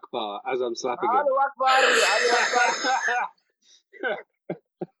Allahu Akbar as I'm slapping him? Allahu Akbar!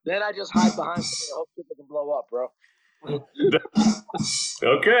 Then I just hide behind something and hope people can blow up, bro.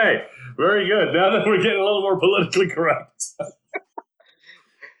 Okay, very good. Now that we're getting a little more politically correct.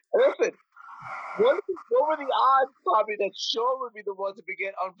 Listen, what were the odds, Tommy, that Sean would be the one to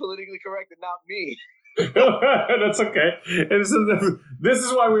get unpolitically correct and not me? That's okay. This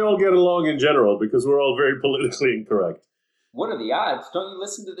is why we all get along in general, because we're all very politically incorrect. What are the odds? Don't you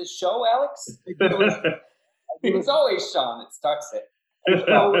listen to this show, Alex? It's always Sean that starts it.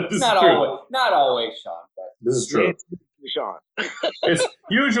 Not always Sean, but this is true. It's Sean. It's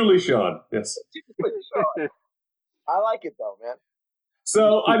usually Sean. Yes. I like it though, man.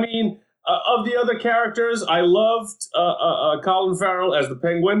 So I mean, of the other characters, I loved Colin Farrell as the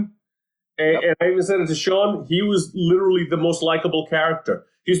Penguin, and I even said it to Sean. He was literally the most likable character.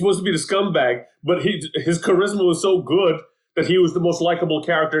 He's supposed to be the scumbag, but his charisma was so good that he was the most likable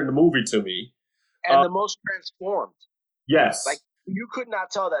character in the movie to me, and the most transformed. Yes, like. You could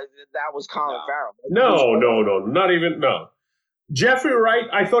not tell that was Colin Farrell. No, not even, no. Jeffrey Wright,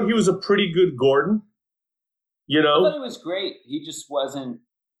 I thought he was a pretty good Gordon. I thought he was great. He just wasn't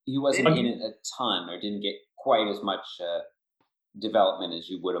in it a ton, or didn't get quite as much development as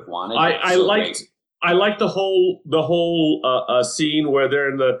you would have wanted. I liked the whole scene where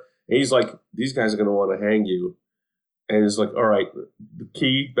they're he's like, these guys are going to want to hang you. And it's like, all right, the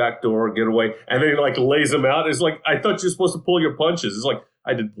key, back door, get away. And then he lays him out. It's like, I thought you were supposed to pull your punches. It's like,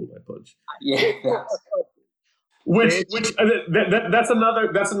 I did pull my punch. Yeah. That's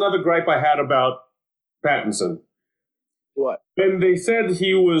another gripe I had about Pattinson. What? And they said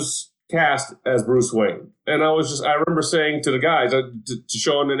he was cast as Bruce Wayne. And I remember saying to the guys, to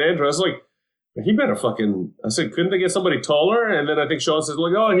Sean and Andrew, I was like, he better I said, couldn't they get somebody taller? And then I think Sean said,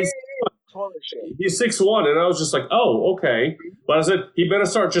 oh, he's full of shit. He's 6'1", and I was just like, oh, okay. But I said, he better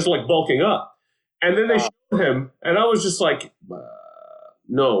start just like bulking up. And then they showed him, and I was just like,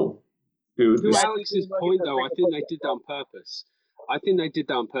 no, dude. To Alex's point, though, I think they did that on purpose. I think they did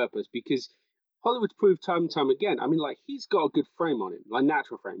that on purpose because Hollywood's proved time and time again. I mean, like, he's got a good frame on him, like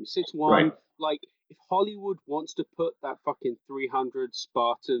natural frame. He's 6'1". Right. Like, if Hollywood wants to put that fucking 300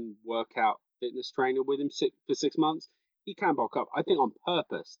 Spartan workout fitness trainer with him for 6 months, he can bulk up. I think on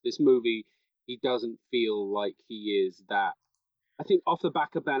purpose, this movie, he doesn't feel like he is that. I think off the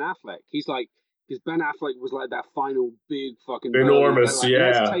back of Ben Affleck, he's like, because Ben Affleck was like that final big fucking enormous, like,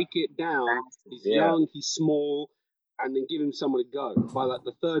 yeah. Let's take it down. He's young, he's small, and then give him someone to go. By like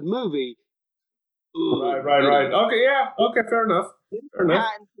the third movie, Right. Okay, fair enough.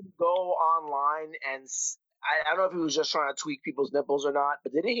 Pattinson go online and I don't know if he was just trying to tweak people's nipples or not,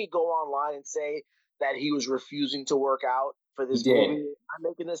 but didn't he go online and say that he was refusing to work out for this movie? I'm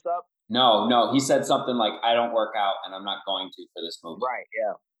making this up. No, he said something like, "I don't work out, and I'm not going to for this movie." Right,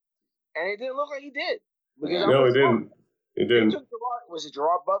 yeah, and it didn't look like he did. No, it didn't. It didn't. Was it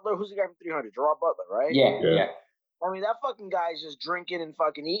Gerard Butler? Who's the guy from 300? Gerard Butler, right? Yeah. I mean, that fucking guy's just drinking and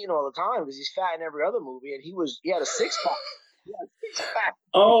fucking eating all the time because he's fat in every other movie, and he had a six-pack.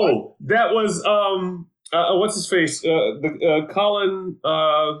 Oh, that was what's his face? Colin.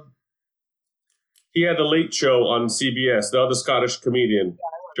 He had the Late Show on CBS. The other Scottish comedian,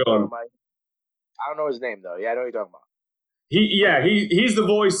 John. I don't know his name though. Yeah, I know what you're talking about. He's the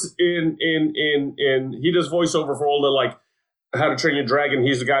voice in he does voiceover for all the like How to Train Your Dragon.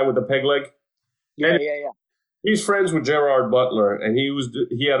 He's the guy with the peg leg. Yeah. He's friends with Gerard Butler, and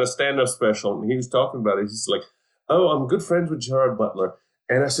he had a stand-up special, and he was talking about it. He's like, "Oh, I'm good friends with Gerard Butler,"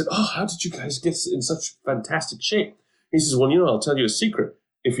 and I said, "Oh, how did you guys get in such fantastic shape?" He says, "Well, I'll tell you a secret.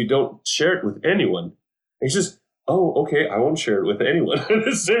 If you don't share it with anyone," and he says, "Oh, okay, I won't share it with anyone." And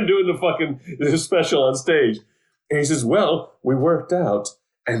it's him doing the special on stage, and he says, "Well, we worked out,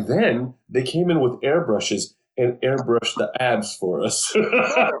 and then they came in with airbrushes and airbrushed the abs for us."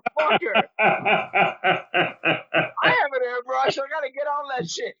 Motherfucker! I have an airbrush. I gotta get on that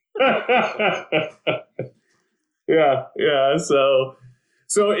shit. Yeah. So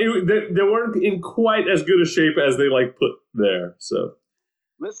they weren't in quite as good a shape as they like put there. So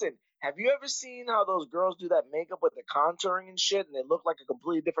listen, have you ever seen how those girls do that makeup with the contouring and shit, and they look like a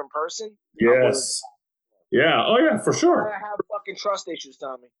completely different person? Yes. Yeah. Oh yeah, for sure. I have fucking trust issues,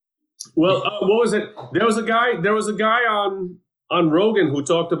 Tommy. Well, what was it? There was a guy on Rogan who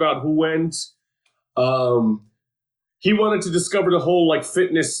talked about who went. He wanted to discover the whole like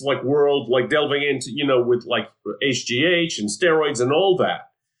fitness like world, like delving into with like HGH and steroids and all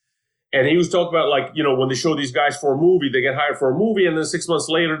that. And he was talking about like when they show these guys for a movie, they get hired for a movie, and then 6 months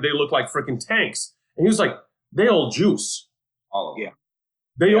later they look like freaking tanks. And he was like, they all juice. All of them.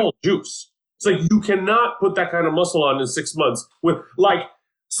 They all juice. It's like you cannot put that kind of muscle on in 6 months with like.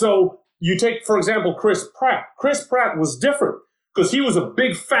 So you take, for example, Chris Pratt. Chris Pratt was different because he was a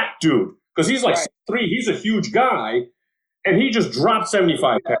big fat dude. Because he's like 6'3", he's a huge guy, and he just dropped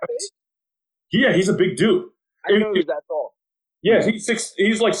 75 pounds. Yeah, he's a big dude. I know he's that tall. Yeah, he's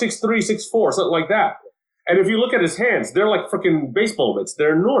like 6'3", 6'4", something like that. And if you look at his hands, they're like freaking baseball mitts.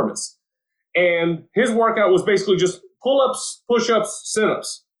 They're enormous. And his workout was basically just pull-ups, push-ups,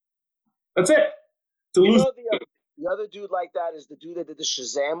 sit-ups. That's it. The other dude like that is the dude that did the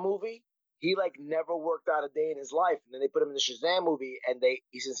Shazam movie. He like never worked out a day in his life, and then they put him in the Shazam movie, and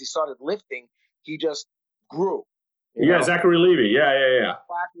since he started lifting, he just grew. Zachary Levi. Yeah.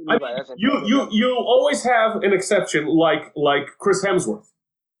 I mean, you always have an exception, like Chris Hemsworth.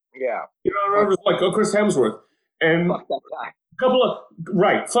 Yeah. Like Chris Hemsworth, and fuck that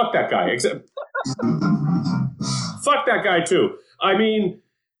guy. Fuck that guy. Except fuck that guy too. I mean,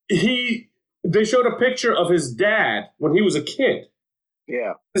 they showed a picture of his dad when he was a kid.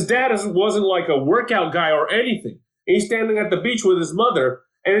 Yeah. His dad wasn't like a workout guy or anything. He's standing at the beach with his mother,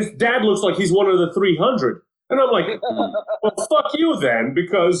 and his dad looks like he's one of the 300. And I'm like, well, fuck you then,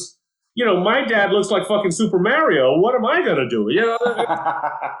 because, my dad looks like fucking Super Mario. What am I going to do?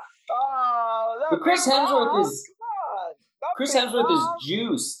 But Chris Hemsworth is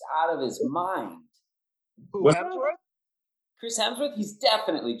juiced out of his mind. Who, Hemsworth? Chris Hemsworth, he's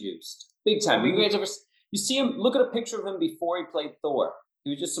definitely juiced. Big time. You see him, look at a picture of him before he played Thor. He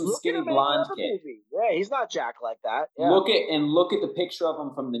was just some skinny blonde kid. Yeah, he's not jacked like that. Yeah. Look at the picture of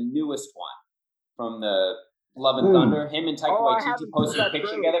him from the newest one, from the Love and Thunder. Him and Taika Waititi posted a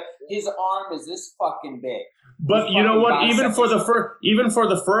picture together. His arm is this fucking big. But you know what? Even for the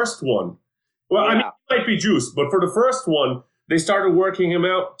first one, well, I mean, he might be juiced, but for the first one, they started working him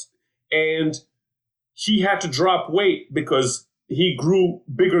out, and he had to drop weight because he grew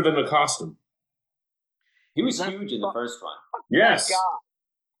bigger than the costume. He was huge in the first one. Yes. God.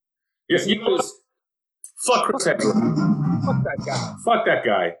 Yeah, He you know what? was. Fuck Chris Hemsworth. Fuck that guy. Fuck that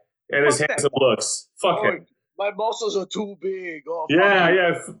guy and his Fuck that handsome looks. Fuck Oh, him. my muscles are too big. Oh, fuck Yeah, you.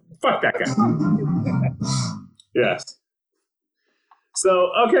 yeah. Fuck that guy. Yes. So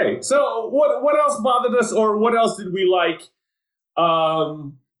okay. So what else bothered us, or what else did we like?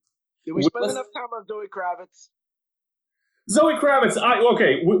 Did we spend let's- enough time on Zoe Kravitz? Zoe Kravitz.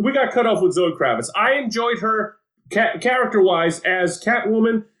 We got cut off with Zoe Kravitz. I enjoyed her character-wise as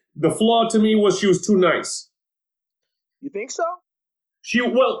Catwoman. The flaw to me was she was too nice. You think so? She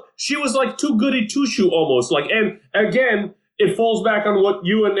was like too goody two shoe almost. Like, and again, it falls back on what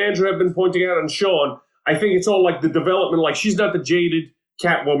you and Andrew have been pointing out, and Sean. I think it's all like the development. Like, she's not the jaded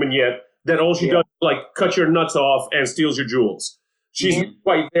Catwoman yet. That all she does is like cut your nuts off and steals your jewels. She's not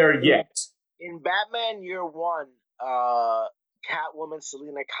quite there yet. In Batman Year One, Catwoman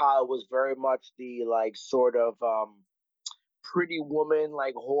Selena Kyle was very much the like sort of pretty woman,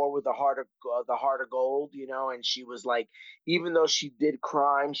 like whore with the heart of gold, you know. And she was like, even though she did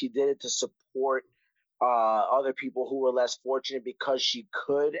crime, she did it to support other people who were less fortunate because she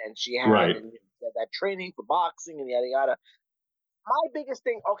could, and she had, Right. and that training for boxing and yada yada. My biggest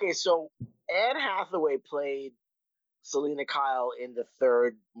thing, okay, so Anne Hathaway played Selena Kyle in the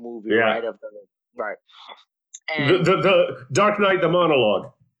third movie, Yeah. right? Right. And The Dark Knight, the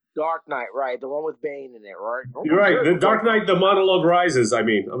monologue. Dark Knight, right? The one with Bane in it, right? You're right. The Dark Knight, the monologue rises.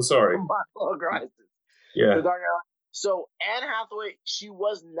 I'm sorry. Monologue rises. Yeah. The Dark Knight. So Anne Hathaway, she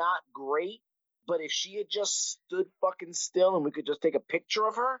was not great, but if she had just stood fucking still and we could just take a picture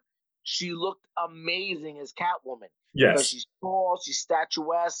of her, she looked amazing as Catwoman. Because Yes. she's tall, she's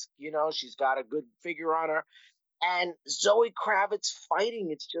statuesque, you know, she's got a good figure on her. And Zoe Kravitz fighting,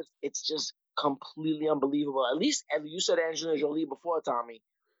 it's just completely unbelievable. At least, and you said Angelina Jolie before, Tommy.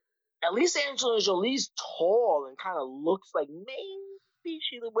 At least Angelina Jolie's tall and kind of looks like maybe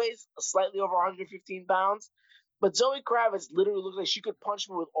she weighs slightly over 115 pounds. But Zoe Kravitz literally looks like she could punch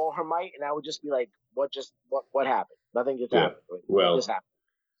me with all her might, and I would just be like, what happened? Nothing just Yeah, happened. well. It just happened.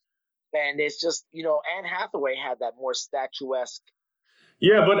 And it's just, you know, Anne Hathaway had that more statuesque.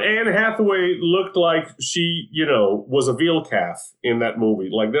 Yeah, but Anne Hathaway looked like she, was a veal calf in that movie.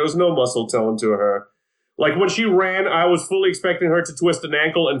 Like, there was no muscle tone to her. Like, when she ran, I was fully expecting her to twist an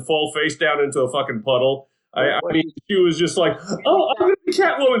ankle and fall face down into a fucking puddle. I mean, she was just like, oh, I'm going to be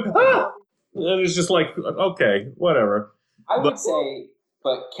Catwoman. Ah! And it's just like, okay, whatever. I would say,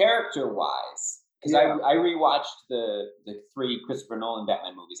 but character-wise, because I rewatched the 3 Christopher Nolan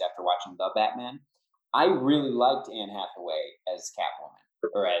Batman movies after watching The Batman. I really liked Anne Hathaway as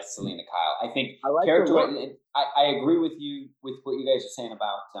Catwoman, or as Selena Kyle. I think character-wise, I agree with you with what you guys are saying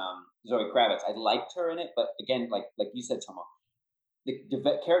about Zoe Kravitz. I liked her in it, but again, like you said, Tomo,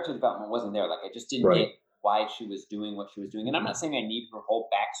 the character development wasn't there. Like, I just didn't get why she was doing what she was doing. And I'm not saying I need her whole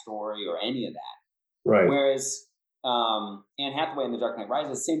backstory or any of that. Right. Whereas Anne Hathaway in The Dark Knight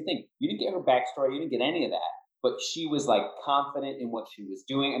Rises, same thing. You didn't get her backstory. You didn't get any of that. But she was, like, confident in what she was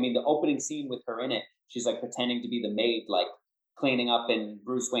doing. I mean, the opening scene with her in it, she's, like, pretending to be the maid, like, cleaning up in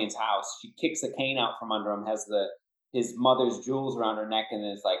Bruce Wayne's house. She kicks a cane out from under him, has his mother's jewels around her neck, and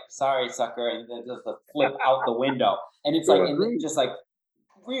is like, sorry, sucker, and then just flip out the window. And it's like, and then just, like,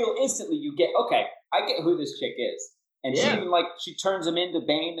 real instantly you get, okay, I get who this chick is. And she even, like, she turns him into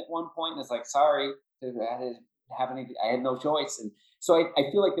Bane at one point, and it's like, sorry, I had no choice. And so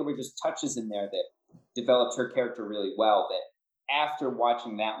I feel like there were just touches in there that developed her character really well, that after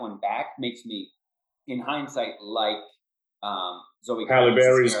watching that one back makes me, in hindsight, like Zoe Halle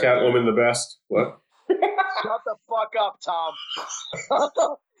Berry's character. Catwoman the best. What? Shut the fuck up, Tom. Shut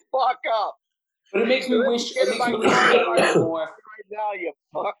the fuck up. But it makes me wish a little more. Right now, you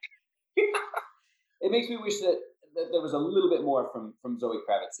fuck. It makes me wish that there was a little bit more from Zoe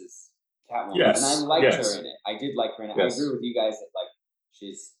Kravitz's Catwoman. Yes, And I liked yes. her in it. I did like her in it. Yes. I agree with you guys that, like,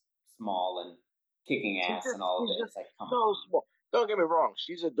 she's small and kicking ass and all of it. It's like, come So on. small. Don't get me wrong.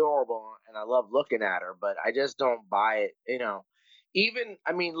 She's adorable, and I love looking at her, but I just don't buy it. You know, even,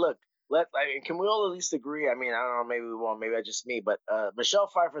 I mean, look, can we all at least agree? I mean, I don't know, maybe we won't, maybe that's just me, but Michelle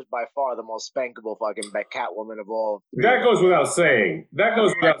Pfeiffer is by far the most spankable fucking Catwoman of all. That goes without saying.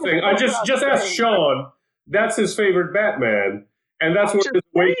 I just asked Sean. That's his favorite Batman, and that's where his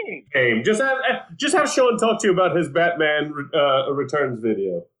weight came. Just have Sean talk to you about his Batman Returns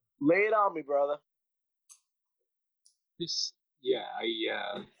video. Lay it on me, brother.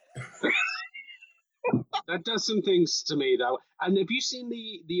 That does some things to me, though. And have you seen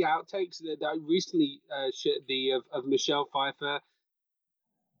the outtakes that I recently shared of Michelle Pfeiffer,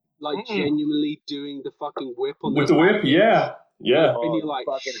 like genuinely doing the fucking whip on With the whip, yeah. Yeah. And you're like,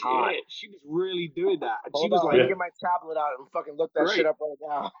 fucking shit, hot. she was really doing that. And she Hold was on, like, let me get my tablet out and fucking look that shit up right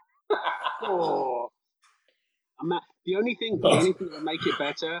now. oh. The only thing that make it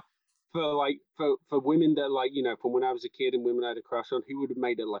better for women that like, you know, from when I was a kid and women I had a crush on, who would have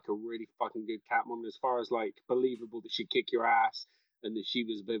made it like a really fucking good Catwoman as far as like believable that she'd kick your ass and that she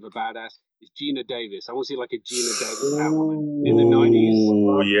was a bit of a badass, is Gina Davis. I want to see like a Gina Davis Catwoman in the 90s.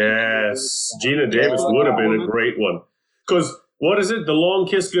 Oh, yes. Gina Davis would have been a great one. Because, what is it? The Long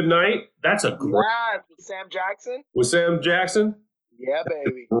Kiss Goodnight? That's a great... Yeah, with Sam Jackson? With Sam Jackson? Yeah,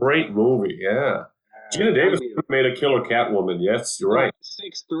 baby. Great movie, yeah. Gina Davis would have made a killer Catwoman. Yes, you're right.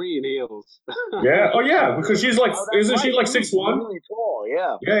 6'3" in heels. Yeah. Oh, yeah. Because she's like, isn't she like 6'1"? Really tall,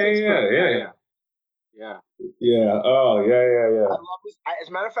 yeah. Yeah. Yeah. Oh, yeah. I love this. As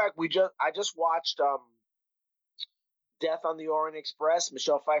a matter of fact, I just watched Death on the Orient Express.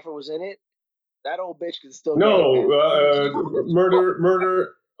 Michelle Pfeiffer was in it. That old bitch can still No, Murder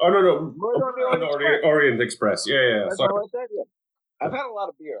murder. Oh, no. Murder on the Orient Express. Yeah. That's Sorry. what I said, yeah. I've had a lot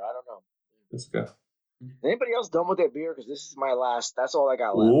of beer. I don't know. That's good. Anybody else done with their beer? Because this is my last. That's all I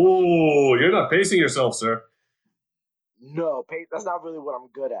got left. Ooh, you're not pacing yourself, sir. No, that's not really what I'm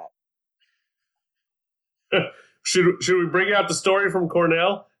good at. Should we bring out the story from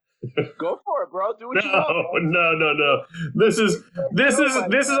Cornell? Go for it, bro. Do what you want. No. This is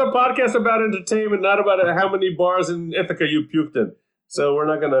a podcast about entertainment, not about how many bars in Ithaca you puked in. So we're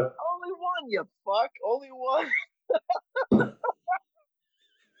not gonna. Only one, you fuck. Only one.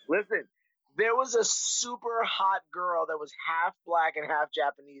 Listen, there was a super hot girl that was half black and half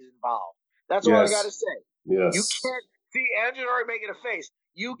Japanese involved. That's all I gotta say. Yes. You can't see Andrew's already making a face.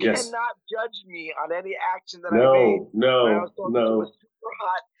 You Yes. cannot judge me on any action that I made. When I was talking to a super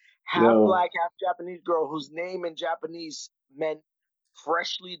hot, half black, half Japanese girl whose name in Japanese meant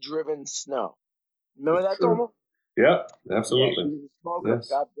freshly driven snow. Remember that, Tomo? Yeah, absolutely. Yeah, she was a smoker. Yes.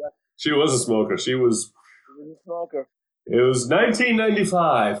 God bless. She was a smoker. She was a smoker. It was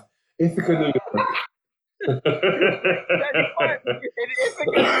 1995. Ithaca, New York. 95 in Ithaca,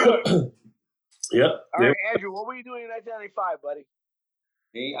 New York. Yep. All right, Andrew, what were you doing in 1995, buddy?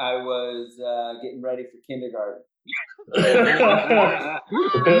 Me, I was getting ready for kindergarten. God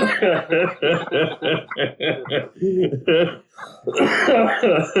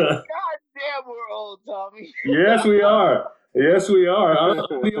damn, we're old, Tommy. Yes, we are. I'm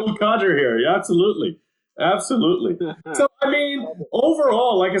the old codger here. Yeah, absolutely. So, I mean,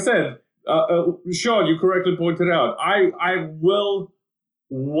 overall, like I said, Sean, you correctly pointed out, I will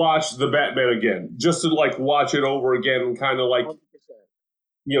watch the Batman again, just to like watch it over again and kind of like 100%.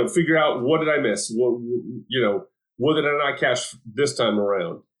 Figure out what did I miss, what did I not catch this time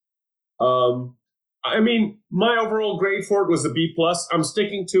around. I mean, my overall grade for it was a B+. I'm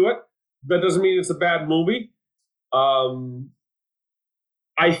sticking to it. That doesn't mean it's a bad movie. I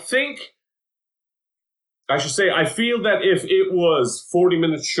feel that if it was 40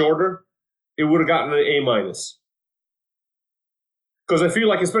 minutes shorter, it would have gotten an A-. Because I feel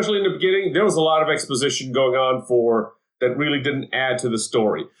like, especially in the beginning, there was a lot of exposition going on that really didn't add to the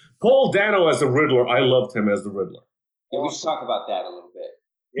story. Paul Dano as the Riddler, I loved him as the Riddler. Yeah, we should talk about that a little bit.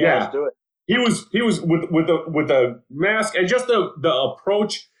 Yeah, let's do it. He was with the mask and just the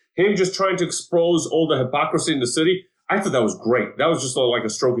approach, him just trying to expose all the hypocrisy in the city. I thought that was great. That was just like a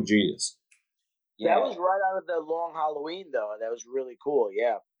stroke of genius. Yeah. That was right out of the Long Halloween, though. That was really cool.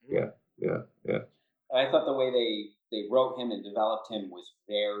 Yeah. And I thought the way they wrote him and developed him was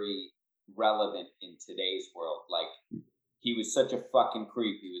very relevant in today's world. Like, he was such a fucking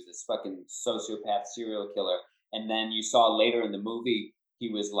creep. He was this fucking sociopath serial killer. And then you saw later in the movie, he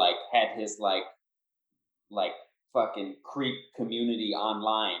was like, had his like fucking creep community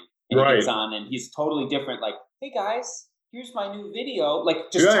online. And he gets on and he's totally different. Like, hey guys, here's my new video.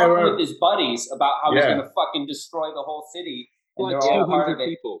 Like, just talking with his buddies about how he's going to fucking destroy the whole city. And like they're all part of 200 it.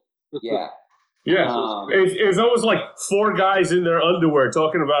 people. Yeah. Yeah, it's almost like 4 guys in their underwear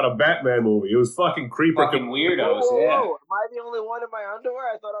talking about a Batman movie. It was fucking creepy. Fucking weirdos, yeah. Am I the only one in my underwear?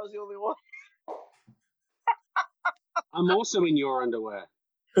 I thought I was the only one. I'm also in your underwear.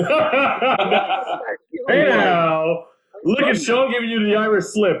 Hey now, look at Sean giving you the Irish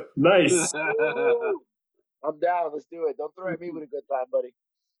slip. Nice. I'm down. Let's do it. Don't throw at me with a good time, buddy.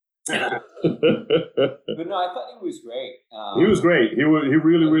 But no, I thought he was great. He was great. He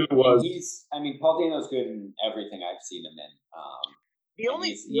really was. Paul Dano's good in everything I've seen him in.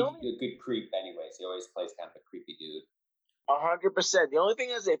 He's a good creep anyways. He always plays kind of a creepy dude. 100%. The only thing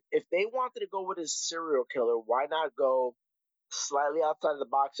is, if they wanted to go with his serial killer, why not go slightly outside of the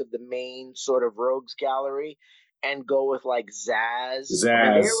box of the main sort of rogues gallery and go with like Zaz? I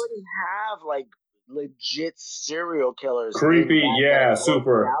mean, they already have like legit serial killers. Creepy, in that yeah, art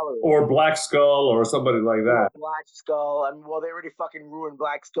super. gallery. Or Black Skull or somebody like that. Black Skull. I mean, well, they already fucking ruined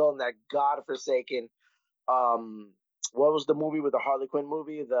Black Skull in that godforsaken. What was the movie with the Harley Quinn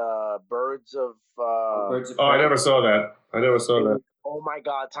movie? The Birds of. Birds of Oh, I Prey. never saw that. Oh my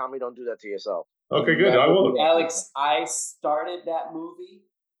God, Tommy, don't do that to yourself. Okay, good. I won't. Alex, I started that movie,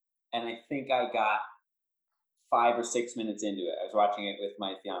 and I think I got 5 or 6 minutes into it. I was watching it with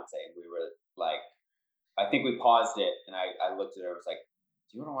my fiance, and we were like, I think we paused it, and I looked at her. I was like,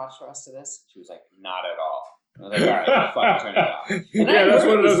 "Do you want to watch the rest of this?" She was like, "Not at all." I was like, "All right, fucking turn it off." And Yeah, that's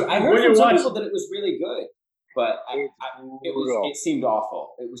what it is. I heard When from you some watch- people that it was really good, but it seemed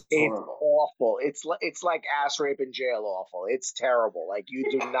awful. It was It's horrible. awful. It's like ass rape in jail awful. It's terrible. Like, you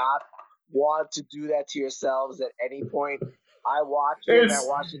do not want to do that to yourselves at any point. I watched it. And I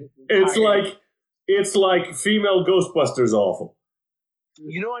watched it. It's like female Ghostbusters awful.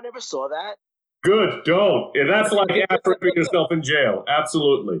 You know, I never saw that. Good, don't. And that's like ripping yourself in jail.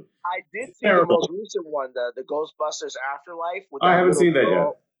 Absolutely. I did see Terrible. the most recent one, the Ghostbusters Afterlife. With I that haven't little seen that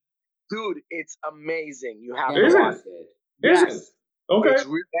girl. Dude, it's amazing. You have Is to it? watch it. Is Yes. it? Okay. It's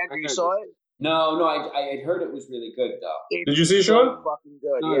Andrew, you saw it? No, I had heard it was really good though. It's Did you see it, so Sean? fucking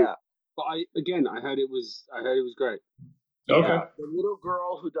good, No. yeah. But I heard it was great. Okay. Yeah, the little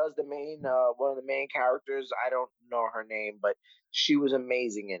girl who does the main, one of the main characters, I don't know her name, but she was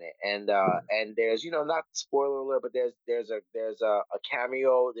amazing in it. And there's, not spoiler alert, but there's a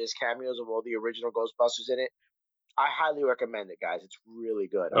cameo. There's cameos of all the original Ghostbusters in it. I highly recommend it, guys. It's really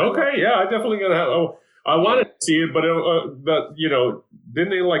good. Okay, yeah, I definitely gonna have. Oh, I wanted to see it, but didn't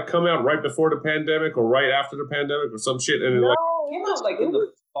they like come out right before the pandemic or right after the pandemic or some shit? And No, It came out like in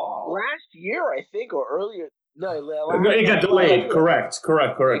the fall. last year, I think, or earlier. No, it got delayed. Correct.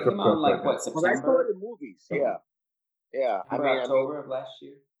 It came out in like what, But I saw September? it in movies. Yeah. October of last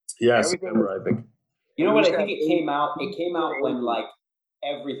year. Yeah, everything September, I think. You know what? I was think that it came out. It 80s, came out when 80s. like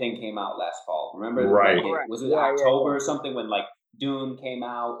everything came out last fall. Remember? Right. Like, Correct. was it Yeah, October or something when like Dune came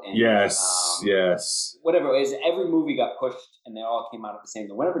out? And, Yes. Whatever it is, every movie got pushed, and they all came out at the same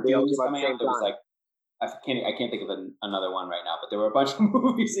time. Whenever They all Dune was came out coming at the out, there was same like I can't think of another one right now, but there were a bunch of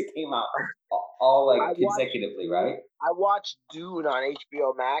movies that came out all I like watched- consecutively, right? I watched Dune on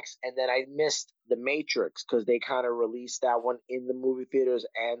HBO Max, and then I missed The Matrix because they kind of released that one in the movie theaters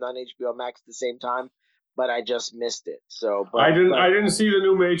and on HBO Max at the same time. But I just missed it. So, but, I but didn't see the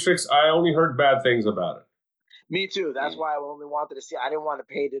new Matrix. I only heard bad things about it. me too. That's why I only wanted to see. I didn't want to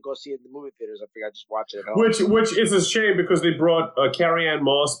pay to go see it in the movie theaters. I figured I'd just watch it at home. Which is a shame because they brought Carrie Ann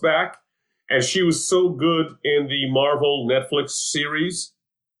Moss back, and she was so good in the Marvel Netflix series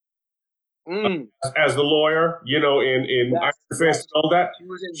as the lawyer, in Iron Fist and all that. She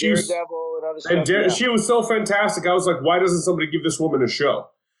was in She's- Daredevil and other And stuff. yeah. she was so fantastic. I was like, why doesn't somebody give this woman a show?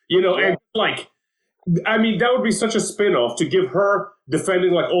 And like, I mean, that would be such a spin-off to give her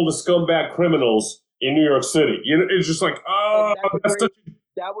defending like all the scumbag criminals in New York City. It's just like, oh, that's such a...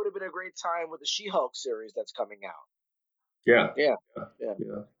 That would have been a great time with the She-Hulk series that's coming out. Yeah.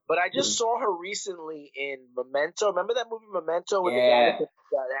 But I just saw her recently in Memento. Remember that movie Memento with Yeah. the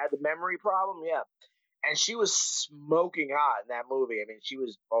guy that had the memory problem? Yeah. And she was smoking hot in that movie. I mean, she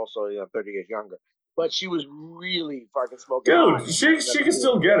was also 30 years younger. But she was really fucking smoking hot. Dude, she can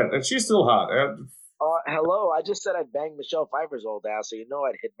still get it, and she's still hot. Hello, I just said I'd bang Michelle Pfeiffer's old ass, so you know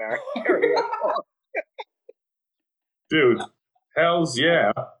I'd hit Mary. Dude, hells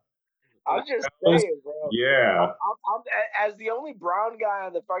yeah. I'm just saying, bro. Yeah. I'm, as the only brown guy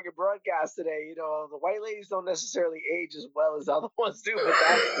on the fucking broadcast today, the white ladies don't necessarily age as well as other ones do, but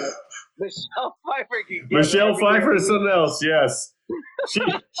that's Michelle Pfeiffer can get Michelle it. Pfeiffer is something else, yes.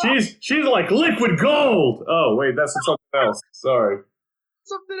 She's like liquid gold. Oh, wait, that's something else. Sorry.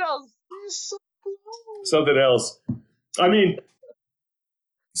 Something else. So Something else. I mean,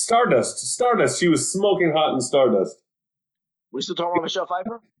 Stardust. She was smoking hot in Stardust. we still talking about Michelle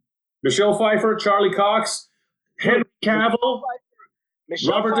Pfeiffer? Michelle Pfeiffer, Charlie Cox, Henry Cavill,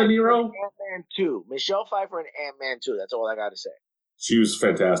 Michelle Robert Pfeiffer De Niro. and Ant-Man 2. Michelle Pfeiffer and Ant-Man 2. That's all I got to say. She was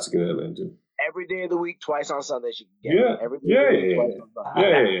fantastic in that, man, too. Every day of the week, twice on Sunday, she can get Yeah. it. Every day of the week, twice on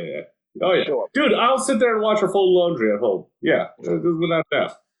Sunday. Yeah. Oh, yeah. Sure. Dude, I'll sit there and watch her fold laundry at home. Yeah, without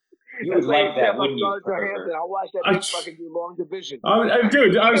doubt. You would like that, wouldn't you? Johansson. I'll watch that I- bitch fucking do long division.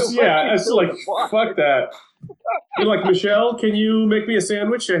 Dude, I was like, fuck that. You're like, Michelle, can you make me a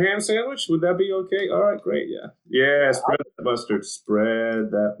sandwich, a ham sandwich? Would that be okay? All right, great, yeah. Yeah, spread that mustard.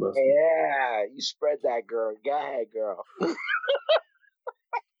 Spread that mustard. Yeah, you spread that, girl. Go ahead, girl.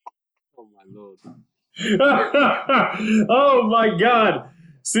 Oh my lord. Oh, my God.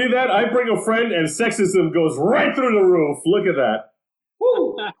 See that? I bring a friend and sexism goes right through the roof. Look at that.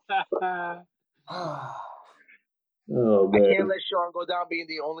 Woo! Oh I man. can't let Sean go down being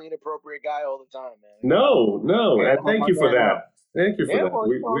the only inappropriate guy all the time, man. No, Yeah, and thank you for that. Thank you for Yeah, that. well,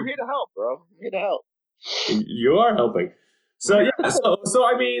 I'm here to help, bro. I'm here to help. You are helping. So yeah, so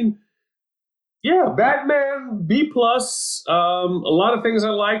I mean, yeah, Batman B plus. A lot of things I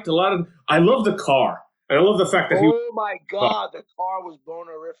liked. I love the car, and I love the fact that he. Oh my God, the car was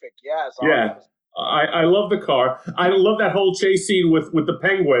bonerific. Yes, 100%. Yeah, I love the car. I love that whole chase scene with the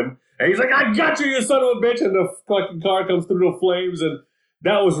Penguin, and he's like, "I got you, you son of a bitch!" And the fucking car comes through the flames, and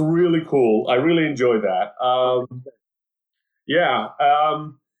that was really cool. I really enjoyed that. Yeah,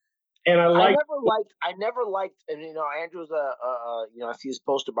 and I like. I never liked, and Andrew's I see his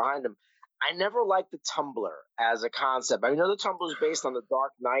poster behind him. I never liked the Tumbler as a concept. I know the Tumbler is based on the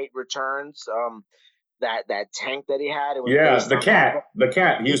Dark Knight Returns, that tank that he had. It was based The on cat. The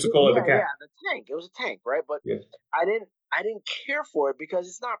cat. He used to call it the cat. Yeah, the tank. It was a tank, right? But Yeah. I didn't care for it because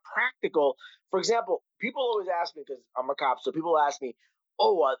it's not practical. For example, people always ask me, because I'm a cop, so people ask me,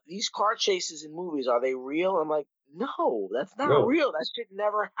 "Oh, these car chases in movies, are they real?" I'm like, no, that's not real. That shit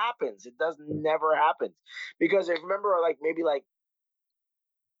never happens. It does never happen. Because if remember, maybe right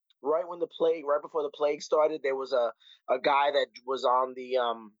before the plague started, there was a guy that was on the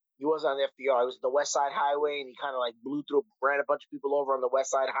he was on the FDR. It was the West Side Highway, and he kind of ran a bunch of people over on the West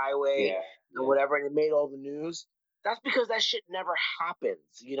Side Highway and whatever, and it made all the news. That's because that shit never happens,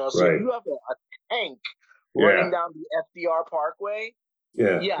 So if you have a tank running down the FDR Parkway, it's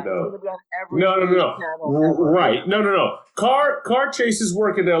going to be on every news channel ever. Right. No. Car chases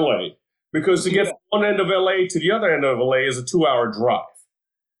work in LA because to get from one end of LA to the other end of LA is a 2-hour drive.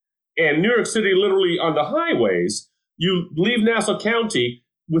 And New York City, literally on the highways, you leave Nassau County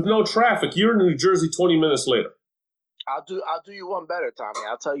with no traffic. You're in New Jersey 20 minutes later. I'll do you one better, Tommy.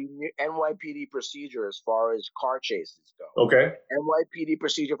 I'll tell you NYPD procedure as far as car chases go. Okay. NYPD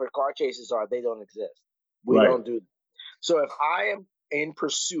procedure for car chases they don't exist. We don't do them. So if I am in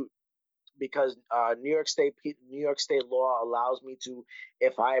pursuit, because New York State law allows me to,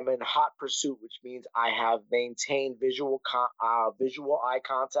 if I am in hot pursuit, which means I have maintained visual eye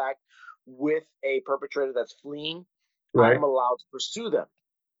contact with a perpetrator that's fleeing, I'm allowed to pursue them.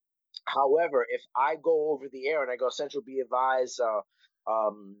 However, if I go over the air and I go, Central, be advised,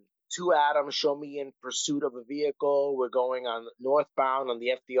 2 Adams, show me in pursuit of a vehicle. We're going on northbound on the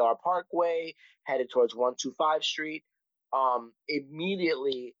FDR Parkway, headed towards 125 Street.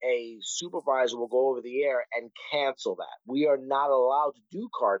 Immediately a supervisor will go over the air and cancel that. We are not allowed to do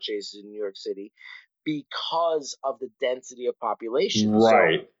car chases in New York City because of the density of population.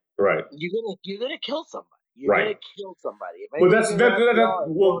 Right. You're gonna kill somebody. You're gonna kill somebody. Well, that's at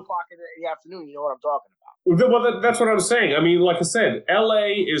 4 o'clock in the afternoon. You know what I'm talking about. Well, that's what I'm saying. I mean, like I said,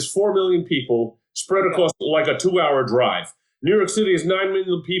 LA is 4 million people spread across like a 2-hour drive. New York City is 9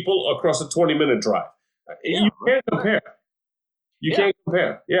 million people across a 20-minute drive. You can't compare. You can't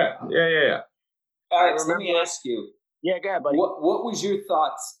compare. Yeah. Alex, let me ask you. Yeah, go ahead, buddy. What was your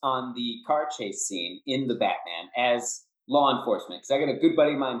thoughts on the car chase scene in The Batman as law enforcement? Because I got a good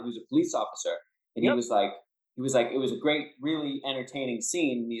buddy of mine who's a police officer, and he was like, it was a great, really entertaining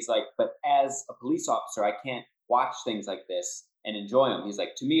scene. And he's like, but as a police officer, I can't watch things like this and enjoy them. He's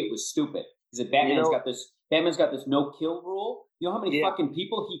like, to me, it was stupid. He said, Batman's got this no kill rule. You know how many fucking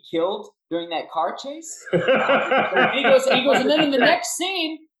people he killed during that car chase? And he goes, and then in the next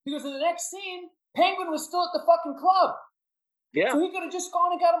scene, Penguin was still at the fucking club. Yeah. So he could have just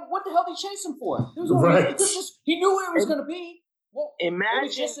gone and got him. What the hell did he chase him for? There was no reason. He knew where it was going to be. Well, it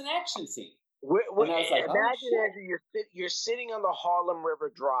was just an action scene. Imagine, Andrew, you're sitting on the Harlem River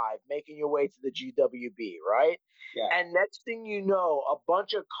Drive, making your way to the GWB, right? Yeah. And next thing you know, a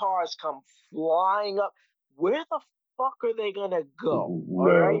bunch of cars come flying up. Where the fuck are they gonna go? All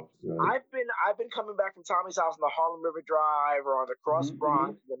right. I've been coming back from Tommy's house on the Harlem River Drive or on the Cross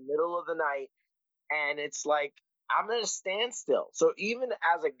Bronx in the middle of the night, and it's like I'm at a standstill. So even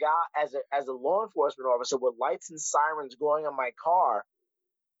as a guy, as a law enforcement officer with lights and sirens going on my car,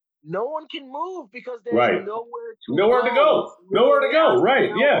 no one can move because there's nowhere to go. Nowhere to go. Right.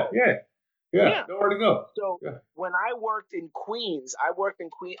 Yeah. Nowhere to go. So when I worked in Queens, I've worked in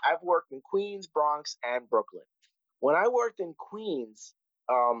Queens, Bronx, and Brooklyn. When I worked in Queens,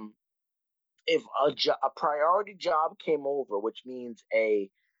 if a priority job came over, which means a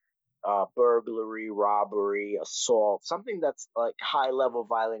burglary, robbery, assault, something that's like high-level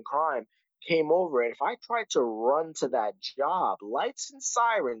violent crime, came over, and if I tried to run to that job, lights and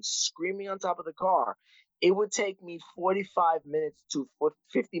sirens screaming on top of the car, it would take me 45 minutes to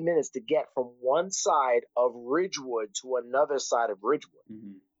 50 minutes to get from one side of Ridgewood to another side of Ridgewood.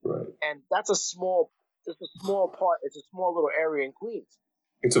 Mm-hmm. Right. And that's a small part. It's a small little area in Queens.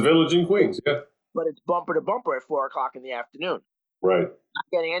 It's a village in Queens, yeah. but it's bumper to bumper at 4:00 in the afternoon. Right. Not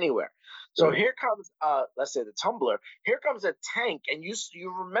getting anywhere. So Right. here comes, let's say the Tumbler. Here comes a tank, and you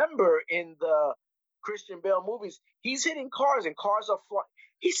remember in the Christian Bale movies, he's hitting cars, and cars are flying.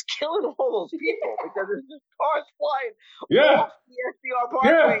 He's killing all those people because there's just cars flying Yeah. off the SDR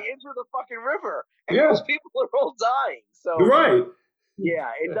Parkway into the fucking river, and Yeah. those people are all dying. So You're right.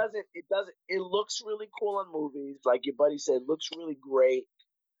 yeah, it doesn't. It looks really cool on movies, like your buddy said. It looks really great,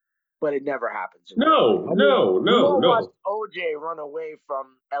 but it never happens. in real No, life. I mean, no, we all no, watched no. OJ run away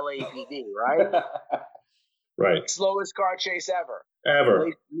from LAPD, right? Right. Slowest car chase ever. Ever.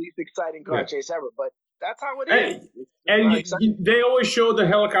 Least exciting car Yeah. chase ever. But that's how it Hey, is. It's And not exciting. they always show the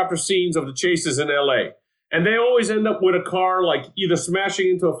helicopter scenes of the chases in LA. And they always end up with a car like either smashing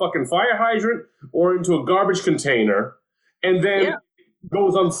into a fucking fire hydrant or into a garbage container and then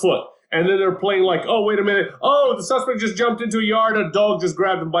goes on foot. And then they're playing like, oh, wait a minute. Oh, the suspect just jumped into a yard. A dog just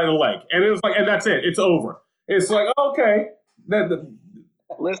grabbed him by the leg. And it was like, and that's it. It's over. It's like, okay.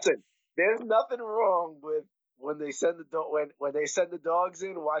 Listen, there's nothing wrong with when they send when they send the dogs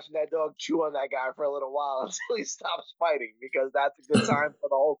in, watching that dog chew on that guy for a little while until he stops fighting, because that's a good time for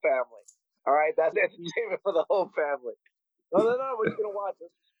the whole family. All right, that's entertainment for the whole family. No, we're just gonna watch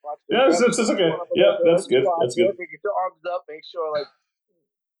this. Yes, it's okay. Yeah, that's good. That's good. Get your arms up. Make sure, like,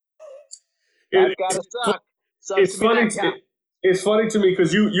 It- that's gotta suck. It's funny. It's funny to me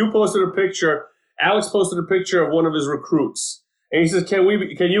because you posted a picture. Alex posted a picture of one of his recruits, and he says, "Can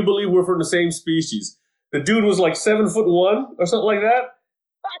you believe we're from the same species?" The dude was like 7'1" or something like that.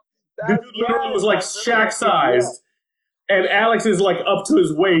 The dude literally was like Shaq sized, and Alex is like up to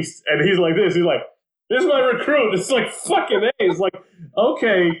his waist, and he's like this. He's like, "This is my recruit." It's like fucking A. It's like,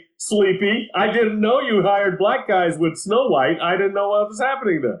 okay, Sleepy, I didn't know you hired black guys with Snow White. I didn't know what was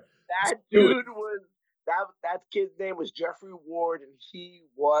happening there. That dude was that kid's name was Jeffrey Ward, and he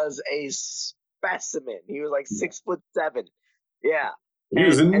was a specimen. He was like 6'7". Yeah, He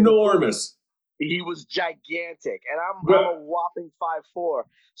was enormous. he was gigantic, and I'm a whopping 5'4".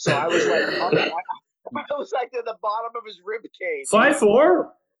 So I was like, I was like at the bottom of his rib cage. 5'4"?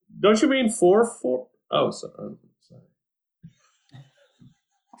 Don't you mean 4'4"? Oh, sorry.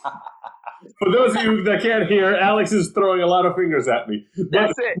 For those of you that can't hear, Alex is throwing a lot of fingers at me.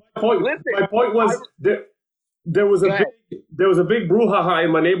 That's it. My point was there was a big brouhaha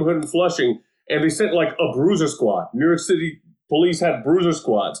in my neighborhood in Flushing, and they sent like a bruiser squad. New York City police had bruiser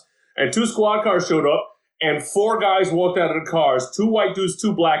squads, and 2 squad cars showed up, and 4 guys walked out of the cars, 2 white dudes,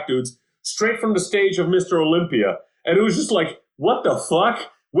 2 black dudes, straight from the stage of Mr. Olympia, and it was just like, what the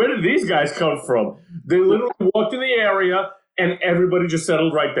fuck? Where did these guys come from? They literally walked in the area, and everybody just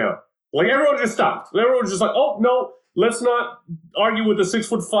settled right down. Like, everyone just stopped. Everyone was just like, oh, no, let's not argue with the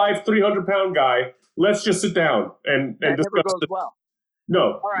 6'5", 300-pound guy. Let's just sit down and That discuss never goes it. well.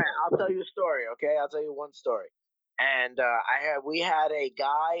 No. All right, I'll tell you a story. Okay, I'll tell you one story. And we had a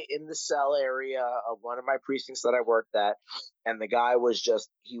guy in the cell area of one of my precincts that I worked at, and the guy was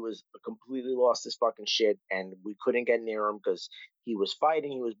he was completely lost his fucking shit, and we couldn't get near him because he was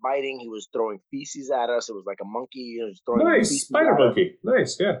fighting, he was biting, he was throwing feces at us. It was like a monkey, throwing Nice. feces Spider at us. monkey.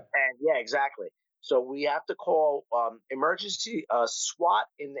 Nice, yeah. And yeah, exactly. So we have to call emergency SWAT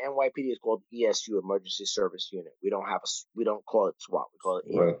in the NYPD is called ESU, Emergency Service Unit. We don't call it SWAT. We call it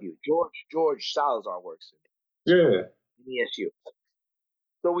ESU. Right. George Salazar works in Yeah. ESU.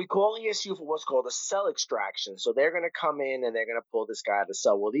 So we call ESU for what's called a cell extraction. So they're going to come in and they're going to pull this guy out of the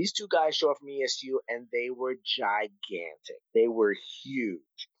cell. Well, these 2 guys show up from ESU, and they were gigantic. They were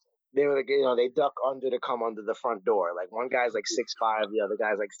huge. They were, they duck under to come under the front door. Like, one guy's like 6'5", the other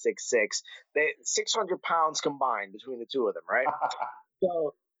guy's like 6'6". They 600 pounds combined between the 2 of them, right?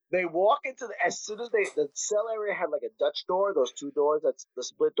 So they walk into as soon as the cell area had like a Dutch door, those 2 doors, that's the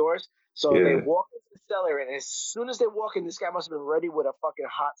split doors. So they walk into the cell area, and as soon as they walk in, this guy must have been ready with a fucking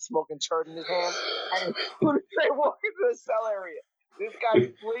hot smoking turd in his hand. And as soon as they walk into the cell area, this guy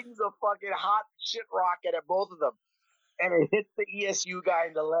flings a fucking hot shit rocket at both of them, and it hits the ESU guy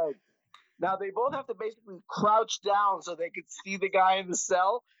in the leg. Now they both have to basically crouch down so they could see the guy in the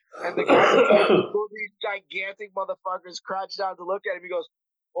cell, and the guy, these gigantic motherfuckers, crouch down to look at him. He goes,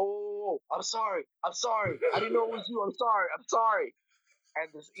 "Oh, I'm sorry. I didn't know it was you. I'm sorry." And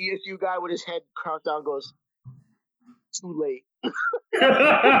this ESU guy with his head crouched down goes, "Too late."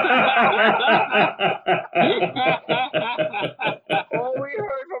 All we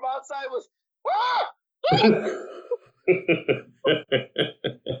heard from outside was, "Ah!"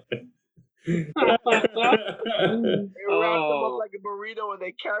 They wrapped him up like a burrito and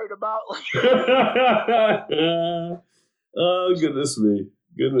they carried him out like. Oh, goodness me.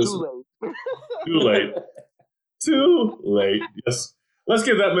 Too late. Too late. Too late. Yes. Let's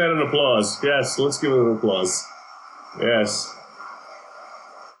give that man an applause. Yes, let's give him an applause. Yes.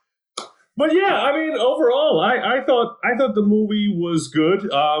 But yeah, I mean, overall, I thought the movie was good.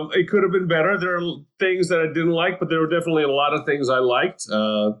 It could have been better. There are things that I didn't like, but there were definitely a lot of things I liked.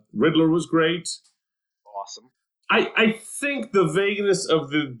 Riddler was great. Awesome. I think the vagueness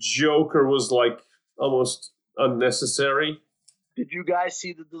of the Joker was like almost unnecessary. Did you guys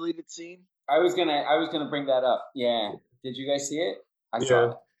see the deleted scene? I was gonna bring that up. Yeah. Did you guys see it? I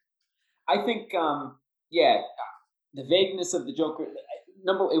saw it. I think, the vagueness of the Joker.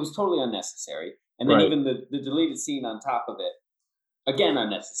 It was totally unnecessary, and then even the deleted scene on top of it, again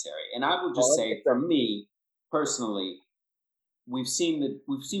unnecessary. And I would just say, for me personally, we've seen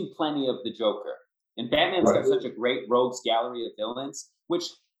plenty of the Joker, and Batman's got such a great rogues gallery of villains. Which,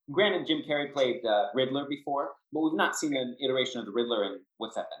 granted, Jim Carrey played Riddler before, but we've not seen an iteration of the Riddler in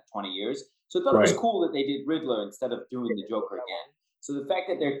what's that been, 20 years. So I thought it was cool that they did Riddler instead of doing the Joker again. So the fact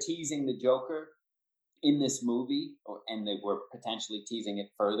that they're teasing the Joker in this movie, and they were potentially teasing it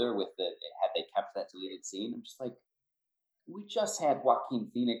further had they kept that deleted scene, I'm just like, we just had Joaquin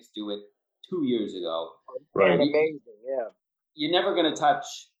Phoenix do it 2 years ago. Right. Amazing, yeah. You're never going to touch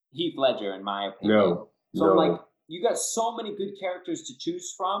Heath Ledger, in my opinion. No. So I'm like, you got so many good characters to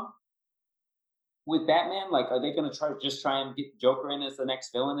choose from with Batman. Like, are they going to try and get Joker in as the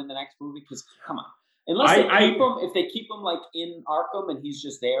next villain in the next movie? Because, come on. Unless if they keep him like in Arkham and he's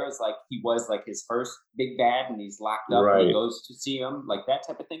just there as like he was like his first big bad and he's locked up and he goes to see him, like that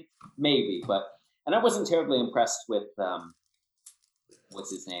type of thing, maybe. And I wasn't terribly impressed with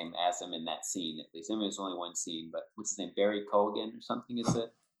what's his name as him in that scene. At least I mean, it's only one scene, but what's his name, Barry Cogan or something? Is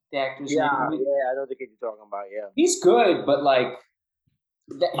it the actor's name? Yeah, I don't think what you're talking about. Yeah, he's good, but like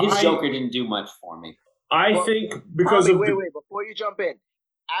his Joker didn't do much for me. I think because wait, before you jump in.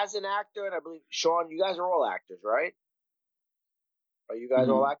 As an actor, and I believe, Sean, you guys are all actors, right? Are you guys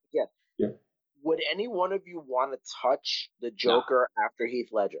all actors? Yes. Yeah. Would any one of you want to touch the Joker after Heath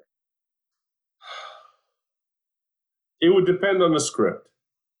Ledger? It would depend on the script.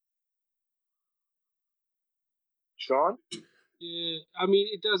 Sean? Yeah, I mean,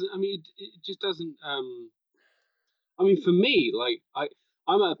 it doesn't. I mean, it just doesn't. I mean, for me, like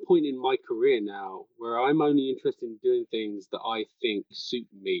I'm at a point in my career now where I'm only interested in doing things that I think suit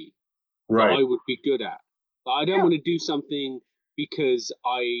me, that I would be good at. But I don't want to do something because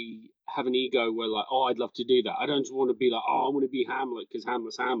I have an ego where like, oh, I'd love to do that. I don't just want to be like, oh, I want to be Hamlet because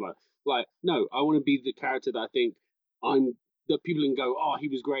Hamlet's Hamlet. Like, no, I want to be the character that I think that people can go, oh, he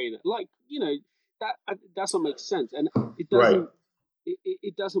was great in it. Like, you know, that's what makes sense. And it doesn't,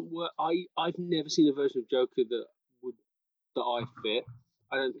 it doesn't work. I've never seen a version of Joker that I fit.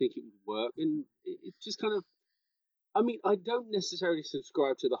 I don't think it would work. And it just kind of, I mean, I don't necessarily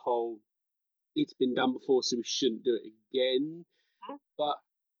subscribe to the whole, it's been done before, so we shouldn't do it again. But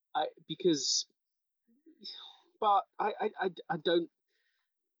I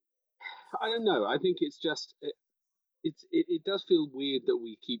don't know. I think it's just, it does feel weird that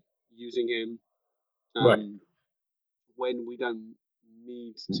we keep using him when we don't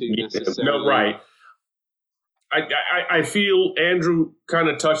need to necessarily. No, right. I feel Andrew kind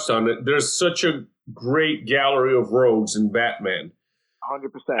of touched on it. There's such a great gallery of rogues in Batman.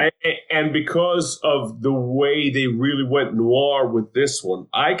 100%. And because of the way they really went noir with this one,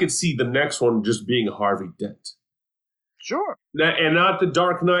 I could see the next one just being Harvey Dent. Sure. And not the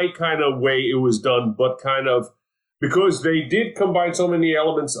Dark Knight kind of way it was done, but kind of because they did combine so many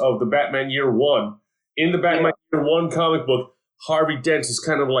elements of the Batman Year One. In the Batman Year One comic book, Harvey Dent is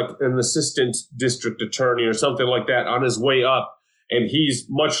kind of like an assistant district attorney or something like that on his way up. And he's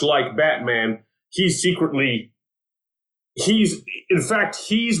much like Batman. He's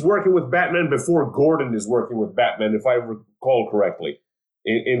working with Batman before Gordon is working with Batman, if I recall correctly.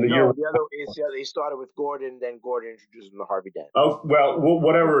 In the year. They started with Gordon, then Gordon introduced him to Harvey Dent. Oh, well,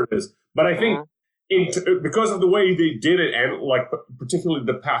 whatever it is. But I think because of the way they did it, and like particularly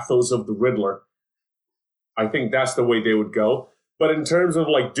the pathos of the Riddler, I think that's the way they would go. But in terms of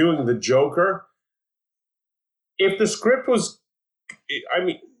like doing the Joker, if the script was, I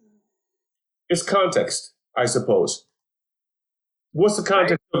mean, it's context, I suppose. What's the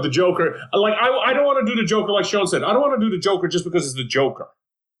context of the Joker? Like, I don't want to do the Joker like Sean said. I don't want to do the Joker just because it's the Joker.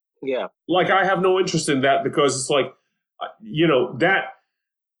 Yeah. Like, I have no interest in that because it's like, that.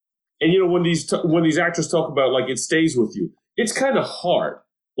 And, when these actors talk about, like, it stays with you, it's kind of hard.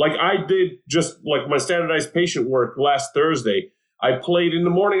 Like, I did just, like, my standardized patient work last Thursday. In the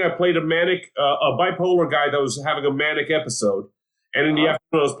morning, I played a bipolar guy that was having a manic episode. And in the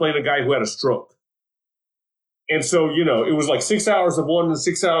afternoon, I was playing a guy who had a stroke. And so, it was like 6 hours of one and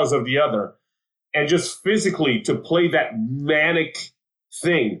 6 hours of the other. And just physically to play that manic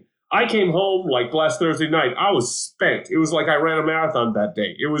thing. I came home like last Thursday night. I was spent. It was like I ran a marathon that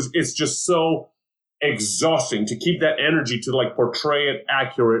day. It's just so exhausting to keep that energy to like portray it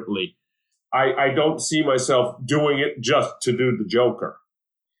accurately. I don't see myself doing it just to do the Joker.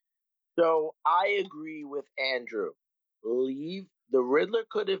 So I agree with Andrew. The Riddler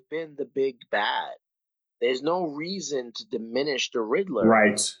could have been the big bad. There's no reason to diminish the Riddler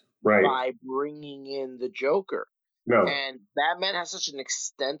Right. by bringing in the Joker. No. And Batman has such an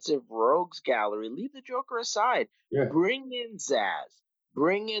extensive rogues gallery. Leave the Joker aside. Yeah. Bring in Zaz.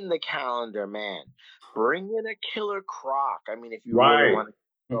 Bring in the Calendar Man. Bring in a Killer Croc. I mean, if you really want to.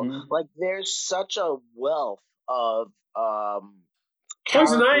 Like, there's such a wealth of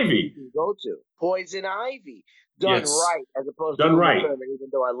Poison Ivy. you can go to. Poison Ivy. Done right, as opposed to Done Uma right. Thurman, even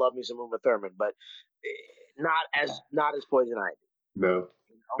though I love me some Uma Thurman, but not as Poison Ivy. No.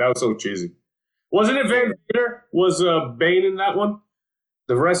 That was so cheesy. Wasn't it Van Vader? Was Bane in that one?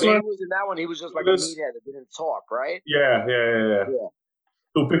 The wrestler? Bane was in that one. He was just like a meathead that didn't talk, right? Yeah.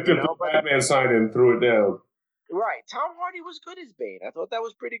 Who picked up the Batman sign and threw it down. Right. Tom Hardy was good as Bane. I thought that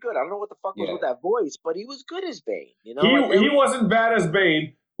was pretty good. I don't know what the fuck was with that voice, but he was good as Bane. You know, he wasn't bad as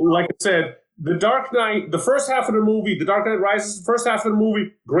Bane. Like I said, The Dark Knight, the first half of the movie, The Dark Knight Rises, the first half of the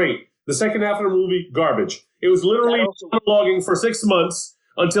movie, great. The second half of the movie, garbage. It was literally monologuing for 6 months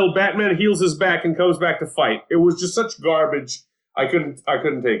until Batman heals his back and comes back to fight. It was just such garbage. I couldn't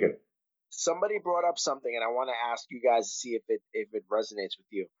take it. Somebody brought up something, and I want to ask you guys to see if it resonates with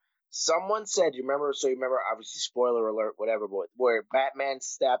you. Someone said, you remember, obviously, spoiler alert, whatever, but where Batman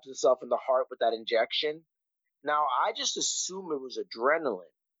stabs himself in the heart with that injection. Now, I just assumed it was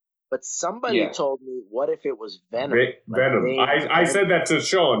adrenaline, but somebody told me, what if it was Venom? Venom. I said that to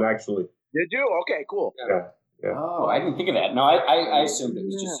Sean, actually. Did you? Okay, cool. Yeah. Oh, I didn't think of that. No, I assumed it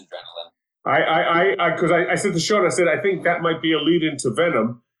was just adrenaline. Because I said to Sean, I said, I think that might be a lead into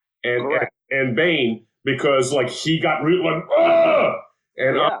Venom and Bane, because, like, he got really like, ah!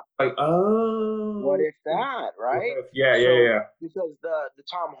 And I'm like, oh. What if that, right? Yeah. Because the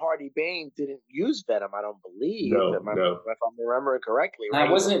Tom Hardy Bane didn't use Venom, I don't believe. No. If I'm remembering correctly, right?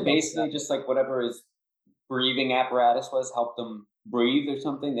 Now, wasn't it basically just like whatever his breathing apparatus was helped him breathe or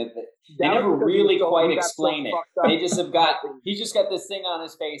something? They never really quite explain it. They just he's just got this thing on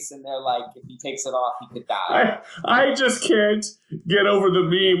his face, and they're like, if he takes it off, he could die. I just can't get over the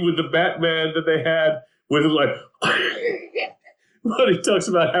meme with the Batman that they had with like. When he talks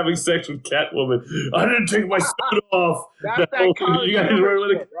about having sex with Catwoman, I didn't take my suit off. That's that college shit, right?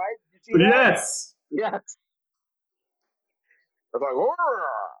 You see that? Yes. It's like,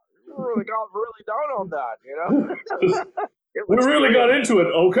 you really got down on that, you know? We really got into it.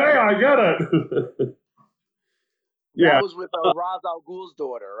 Okay, I get it. That was with Ra's al Ghul's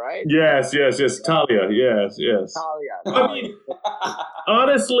daughter, right? Yes. Talia, yes. Talia. I mean,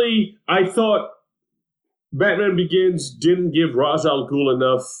 honestly, I thought Batman Begins didn't give Ra's al Ghul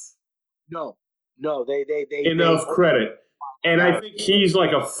enough. No, they enough credit, and I think he's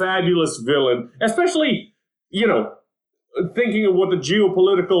like a fabulous villain, especially thinking of what the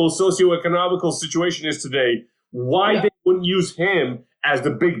geopolitical, socioeconomical situation is today. Why they wouldn't use him as the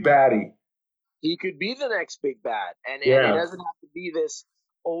big baddie? He could be the next big bad, and it doesn't have to be this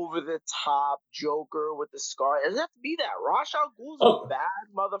over-the-top Joker with the scar. It doesn't have to be that. Ra's al Ghul's a bad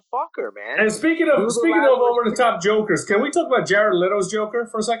motherfucker, man. And speaking of over-the-top Jokers, can we talk about Jared Leto's Joker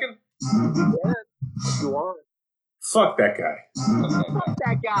for a second? Yeah, if you want. Fuck that guy. Fuck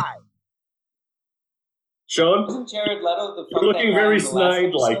that guy. Sean? Wasn't Jared Leto the You're looking very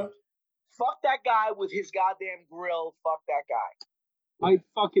snide, like. Fuck that guy with his goddamn grill. Fuck that guy. I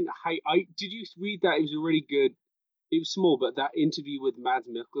fucking hate. Did you read that? It was a really good. It was small, but that interview with Mads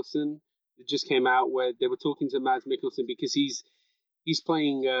Mikkelsen that just came out, where they were talking to Mads Mikkelsen because he's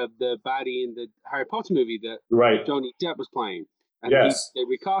playing the baddie in the Harry Potter movie that Johnny Depp was playing, and they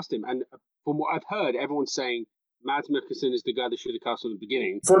recast him. And from what I've heard, everyone's saying Mads Mikkelsen is the guy that should have cast from the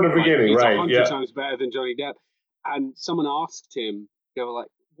beginning. From the beginning, he's right? 100 times better than Johnny Depp. And someone asked him, they were like,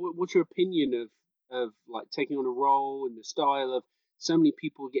 "What's your opinion of like taking on a role and the style of so many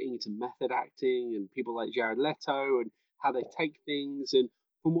people getting into method acting and people like Jared Leto and how they take things? And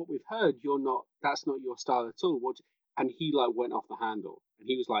from what we've heard, that's not your style at all." And he like went off the handle, and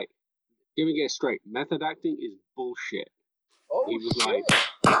he was like, "Give me get straight. Method acting is bullshit." He was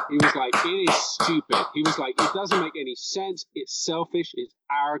like, "It is stupid." He was like, "It doesn't make any sense. It's selfish. It's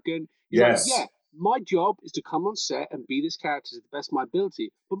arrogant." He's like, "Yeah, my job is to come on set and be this character to the best of my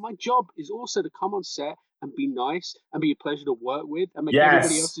ability, but my job is also to come on set and be nice and be a pleasure to work with and make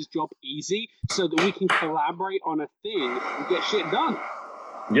everybody else's job easy so that we can collaborate on a thing and get shit done."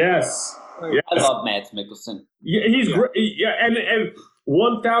 Yes. I love Mads Mikkelsen. Yeah, he's great. Yeah, and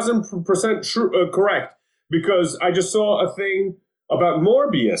 1000% correct, because I just saw a thing about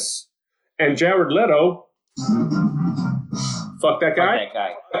Morbius and Jared Leto. Fuck that guy.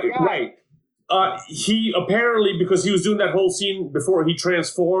 Right. He apparently, because he was doing that whole scene before he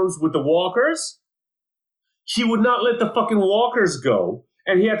transforms with the walkers, he would not let the fucking walkers go,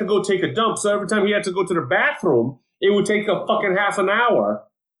 and he had to go take a dump. So every time he had to go to the bathroom, it would take a fucking half an hour,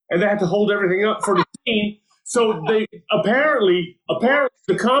 and they had to hold everything up for the scene. So they apparently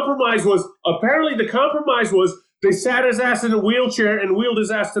the compromise was they sat his ass in a wheelchair and wheeled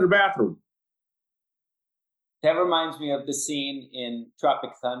his ass to the bathroom. That reminds me of the scene in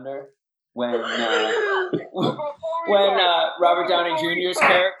Tropic Thunder when Robert Downey Jr.'s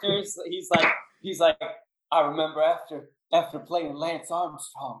characters, he's like, I remember after playing Lance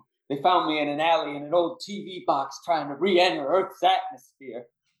Armstrong, they found me in an alley in an old TV box trying to re-enter Earth's atmosphere.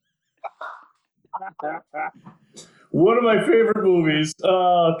 One of my favorite movies.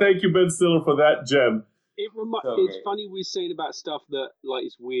 Thank you, Ben Stiller, for that gem. It's funny we're saying about stuff that like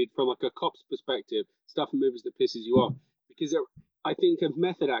is weird from like a cop's perspective, stuff in movies that pisses you off. Because I think of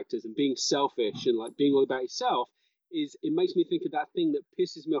method actors and being selfish and like being all about yourself. It makes me think of that thing that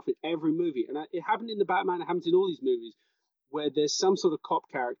pisses me off in every movie. And it happened in the Batman, it happens in all these movies, where there's some sort of cop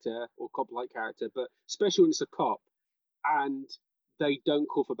character or cop-like character, but especially when it's a cop, and they don't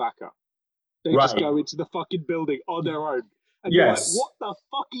call for backup. They just go into the fucking building on their own. And you're like, what the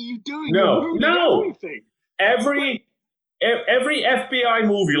fuck are you doing? No. Everything. Every FBI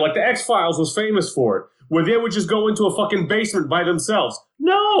movie, like the X-Files was famous for it, where they would just go into a fucking basement by themselves.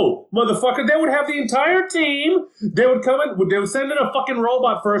 No, motherfucker, they would have the entire team. They would come in, they would send in a fucking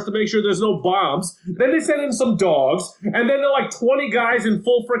robot first to make sure there's no bombs. Then they send in some dogs, and then they're like 20 guys in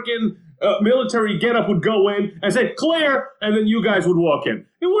full freaking military getup would go in and say, clear, and then you guys would walk in.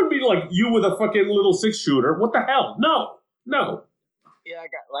 It wouldn't be like you with a fucking little 6-shooter. What the hell? No. Yeah,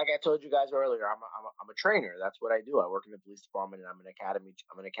 like I told you guys earlier, I'm a trainer. That's what I do. I work in the police department, and I'm an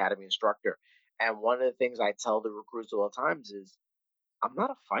academy instructor. And one of the things I tell the recruits all the times is, I'm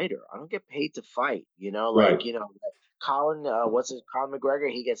not a fighter. I don't get paid to fight. Like Colin, Colin McGregor,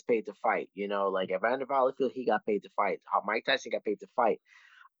 he gets paid to fight. Like Evander Holyfield, he got paid to fight. Mike Tyson got paid to fight.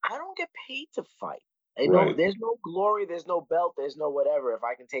 I don't get paid to fight. There's no glory, there's no belt, there's no whatever if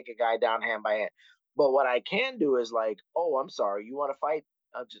I can take a guy down hand by hand. But what I can do is like, oh, I'm sorry, you want to fight?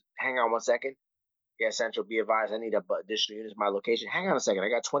 Just hang on 1 second. Yeah, Central, be advised, I need additional units in my location. Hang on a second. I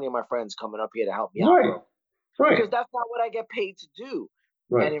got 20 of my friends coming up here to help me out, bro. Right. Because that's not what I get paid to do.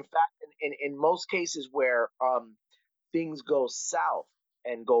 Right. And in fact, in most cases where things go south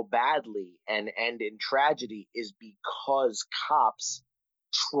and go badly and end in tragedy is because cops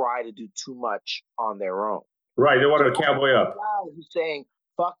try to do too much on their own. Right. They want to cowboy up. Who's saying,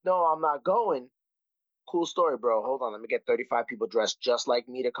 fuck no, I'm not going. Cool story, bro. Hold on. Let me get 35 people dressed just like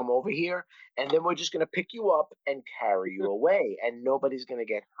me to come over here. And then we're just going to pick you up and carry you away. And nobody's going to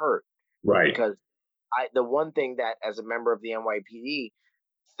get hurt. Right. Because the one thing that as a member of the NYPD,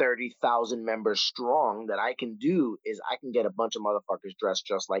 30,000 members strong, that I can do is I can get a bunch of motherfuckers dressed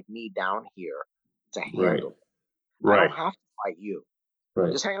just like me down here to handle. Right. I don't have to fight you.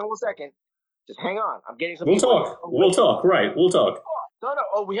 Right. Just hang on 1 second. Just hang on. I'm getting some. We'll talk. Right. We'll talk. No.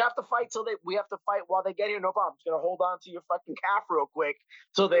 Oh, we have to fight while they get here. No problem. I'm just gonna hold on to your fucking calf real quick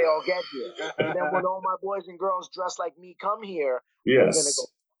till they all get here. And then when all my boys and girls dressed like me come here, we're gonna go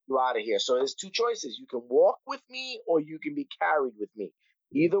you out of here. So there's two choices. You can walk with me or you can be carried with me.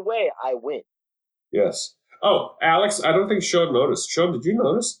 Either way, I win. Yes. Oh, Alex, I don't think Sean noticed. Sean, did you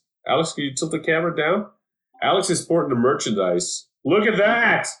notice? Alex, can you tilt the camera down? Alex is sporting the merchandise. Look at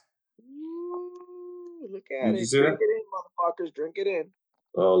that! Ooh, look at it. Drink it in, motherfuckers. Drink it in.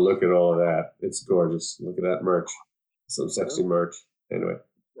 Oh, look at all of that. It's gorgeous. Look at that merch. Some sexy merch. Anyway.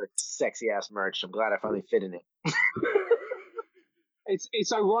 Sexy ass merch. I'm glad I finally fit in it.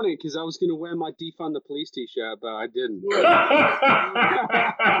 It's ironic because I was going to wear my defund the police t-shirt, but I didn't.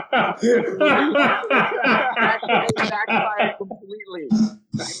 Backfired completely.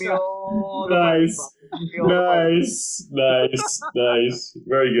 Nice.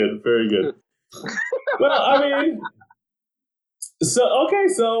 Very good. Well, I mean,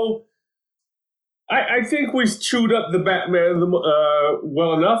 so I think we chewed up the Batman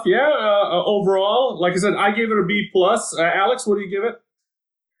well enough. Yeah. Overall, like I said, I gave it a B+. Alex, what do you give it?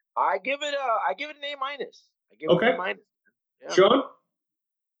 I give it an A-. I give it an A-. Yeah. Sean?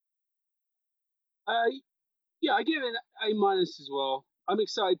 Yeah, I give it an A- as well. I'm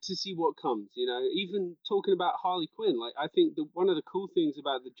excited to see what comes. Even talking about Harley Quinn, like I think one of the cool things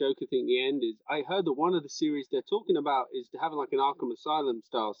about the Joker thing, the end is I heard that one of the series they're talking about is having like an Arkham Asylum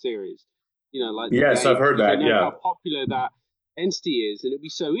style series. Like yes, I've heard that. Yeah, how popular that entity is, and it'd be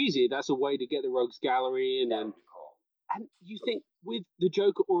so easy. That's a way to get the Rogues Gallery in, That would be cool. and you think with the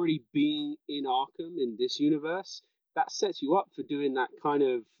Joker already being in Arkham in this universe, that sets you up for doing that kind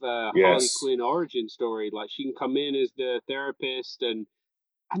of Harley Yes. Quinn origin story. Like she can come in as the therapist and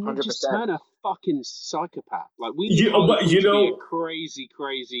then just 100%. turn a fucking psychopath. Like we You- need Harley but Quinn you to be know- a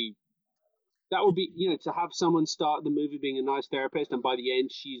crazy. That would be, to have someone start the movie being a nice therapist, and by the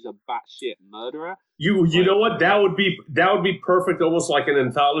end she's a batshit murderer. You know what? That would be perfect, almost like an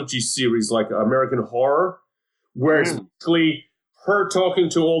anthology series, like American Horror, where it's basically her talking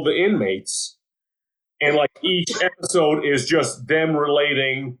to all the inmates, and like each episode is just them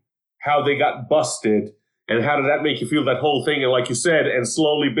relating how they got busted and how did that make you feel, that whole thing, and like you said, and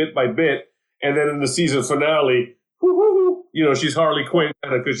slowly bit by bit, and then in the season finale, she's Harley Quinn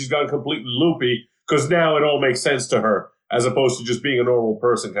because she's gone completely loopy because now it all makes sense to her as opposed to just being a normal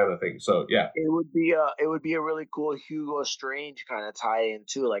person kind of thing. So yeah. It would be a really cool Hugo Strange kind of tie-in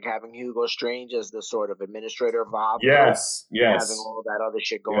too, like having Hugo Strange as the sort of administrator of the hospital. Yes. Having all that other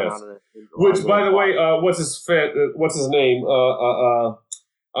shit going Yes. on. Which, by the way, what's his name?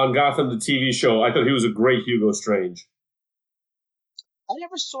 On Gotham, the TV show, I thought he was a great Hugo Strange. I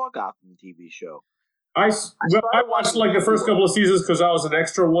never saw Gotham TV show. I watched like the first couple of seasons because I was an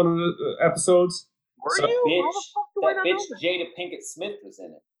extra one of the episodes. Were So- you? How the fuck do I That not know bitch that? Jada Pinkett Smith was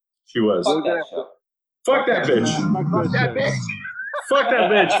in it. She was. Fuck that show. Fuck that bitch. Fuck that bitch. Fuck that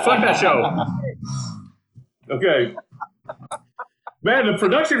bitch. Fuck that show. Okay. Man, the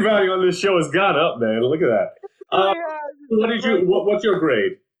production value on this show has gone up, man. Look at that. What's your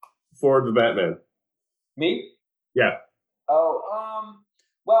grade for the Batman? Me? Yeah. Oh,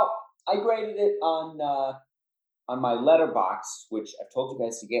 well, I graded it on my Letterbox, which I've told you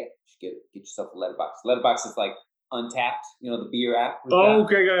guys to get yourself a Letterbox. Letterbox is like Untapped, the beer app. Oh,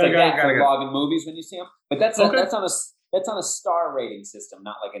 okay, It's like that for got it. logging movies when you see them. But that's Okay. that's on a star rating system,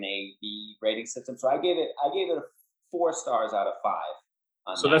 not like an A/B rating system. So I gave it 4 stars out of 5.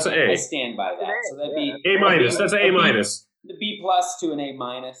 on So that. that's an A. I stand by that. So that'd be A minus. That's an A minus. the B plus to an A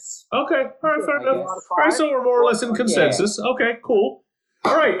minus. Okay. All right. Fair I enough. guess. All right. So we're more or less in consensus. Okay. Cool.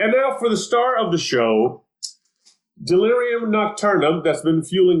 All right. And now for the star of the show, Delirium Nocturnum. That's been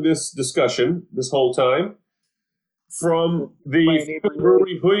fueling this discussion this whole time. From the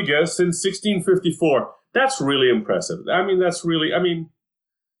brewery Huyga since 1654. That's really impressive.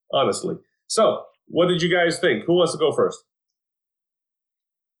 Honestly. So, what did you guys think? Who wants to go first?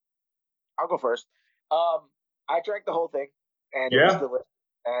 I'll go first. I drank the whole thing, and Yeah? it was delicious.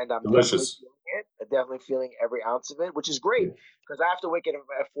 And I'm Delicious. definitely feeling it. I'm definitely feeling every ounce of it, which is great because I have to wake up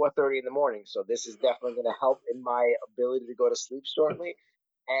at 4:30 in the morning. So this is definitely going to help in my ability to go to sleep shortly.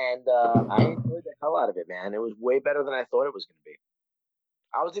 And I enjoyed the hell out of it, man. It was way better than I thought it was going to be.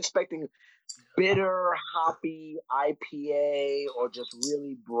 I was expecting bitter, hoppy IPA or just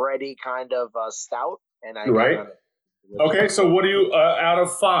really bready kind of stout, and I got Right. none of it. Okay, so what do you, out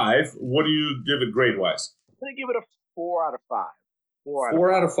of 5, what do you give it grade-wise? I'm going to give it a 4 out of 5.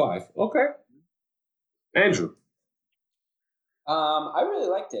 4 out of 5. Okay. Andrew. I really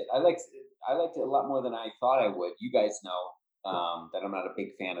liked it. I liked it a lot more than I thought I would. You guys know that I'm not a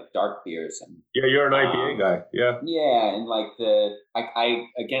big fan of dark beers, and Yeah, you're an IPA guy. Yeah. yeah, and like I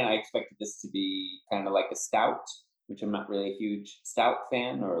expected this to be kind of like a stout, which I'm not really a huge stout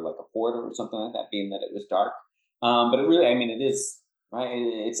fan, or like a porter or something like that, being that it was dark. But it really, it is right.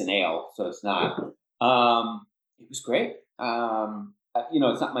 It's an ale, so it's not. It was great.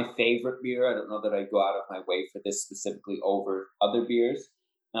 It's not my favorite beer. I don't know that I go out of my way for this specifically over other beers.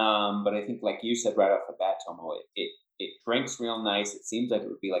 But I think, like you said right off the bat, Tomo, it drinks real nice. It seems like it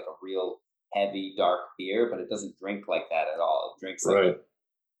would be like a real heavy, dark beer, but it doesn't drink like that at all. It drinks like Right.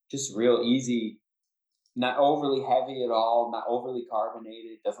 just real easy, not overly heavy at all, not overly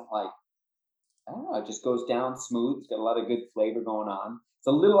carbonated. It doesn't I don't know, it just goes down smooth. It's got a lot of good flavor going on. It's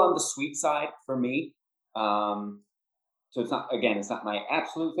a little on the sweet side for me. So it's not my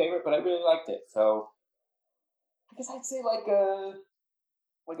absolute favorite, but I really liked it. So I guess I'd say like a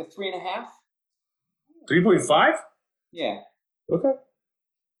 3.5. 3.5? Yeah. Okay.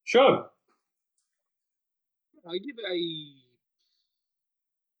 Sean. I give it a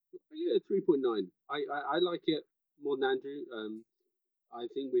 3.9. I like it more than Andrew. I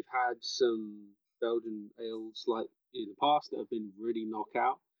think we've had some Belgian ales like in the past that have been really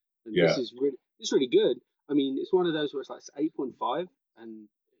knockout, and Yeah. this is really good. It's one of those where it's like 8.5, and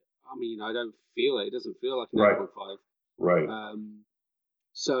I don't feel it. It doesn't feel like an Right. 8.5. Right.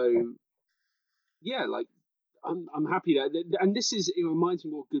 So yeah, like I'm happy that, and it reminds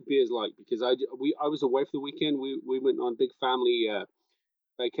me what good beer is like, because I was away for the weekend. We went on a big family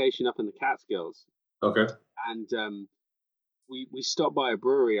vacation up in the Catskills, Okay. and we stopped by a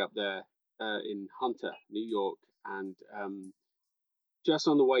brewery up there in Hunter, New York, and just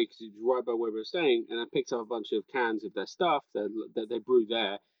on the way, because it was right by where we were staying, and I picked up a bunch of cans of their stuff that they brew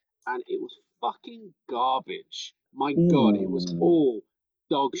there, and it was fucking garbage. My God, it was all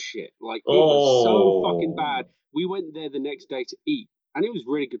dog shit. Like, it was so fucking bad. We went there the next day to eat, and it was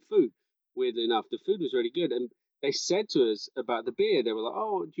really good food. Weirdly enough, the food was really good, and they said to us about the beer. They were like,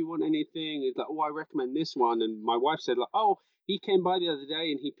 "Oh, do you want anything?" It's like, "Oh, I recommend this one." And my wife said, "Like, oh, he came by the other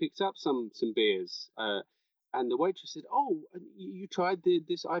day and he picked up some beers." And the waitress said, "Oh, you tried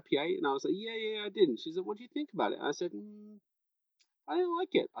this IPA?" And I was like, "Yeah, I did." And she said, "What do you think about it?" And I said, "I didn't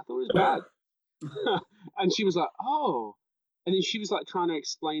like it. I thought it was bad." And she was like, "Oh," and then she was like trying to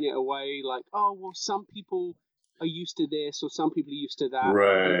explain it away, like, "Oh, well, some people are used to this, or some people are used to that."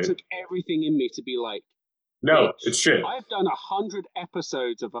 Right. And it took everything in me to be like, "No, it's shit." I've done 100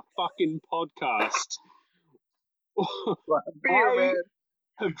 episodes of a fucking podcast. Beer, man.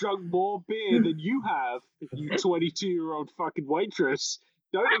 Have drunk more beer than you have, you 22-year-old fucking waitress.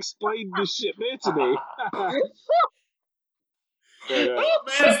 Don't explain this shit beer to me.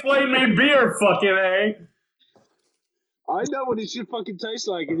 Mansplain me beer, fucking A. I know what it should fucking taste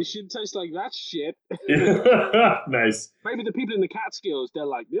like, and it shouldn't taste like that shit. Nice. Maybe the people in the Catskills, they're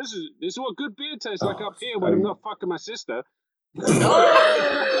like, this is what good beer tastes like up here when I'm not fucking my sister.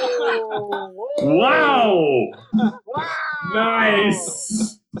 Wow!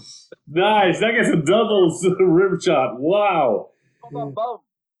 Nice. That gets a double rim shot. Wow.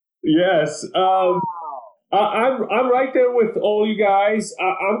 Yes. I'm right there with all you guys.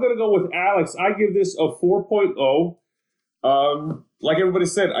 I'm gonna go with Alex. I give this a 4.0. Like everybody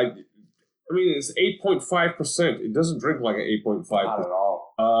said, I mean it's 8.5%. It doesn't drink like an 8.5%. Not at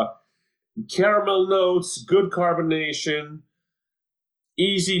all. Caramel notes, good carbonation.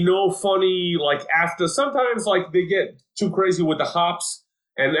 Easy, no funny, like after, sometimes like they get too crazy with the hops,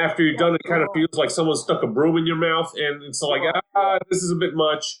 and after you're done, it kind of feels like someone stuck a broom in your mouth, and it's like, this is a bit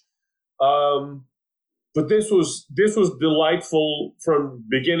much. But this was delightful from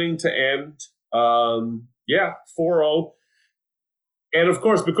beginning to end. 4.0. And of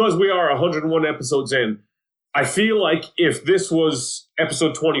course, because we are 101 episodes in, I feel like if this was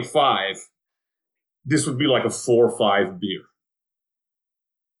episode 25, this would be like a 4 or 5 beer.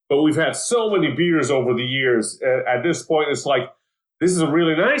 But we've had so many beers over the years. At this point, it's like, this is a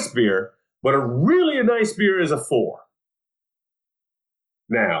really nice beer, but a really nice beer is a 4.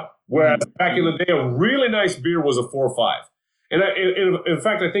 Now, whereas back in the day, a really nice beer was a 4 or 5. And in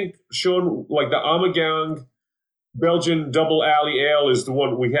fact, I think, Sean, like the Amagang Belgian Double Alley Ale is the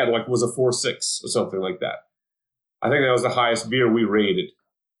one we had, like was a 4.6 or something like that. I think that was the highest beer we rated.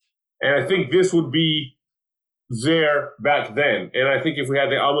 And I think this would be there back then. And I think if we had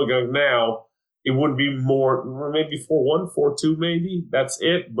the Amagang now, it wouldn't be more, maybe 4.1, 4.2 maybe. That's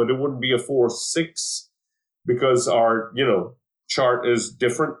it. But it wouldn't be a 4.6 because our, chart is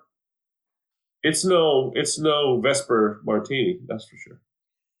different. It's no Vesper Martini, that's for sure.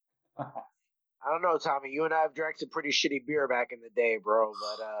 I don't know, Tommy. You and I have drank some pretty shitty beer back in the day, bro.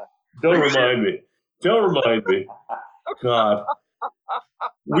 But Don't remind me. God.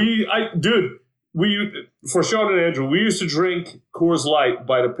 For Sean and Andrew, we used to drink Coors Light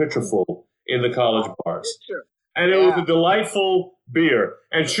by the pitcherful in the college bars. And it was a delightful beer.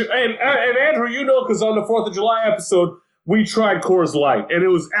 And Andrew, because on the 4th of July episode, we tried Coors Light, and it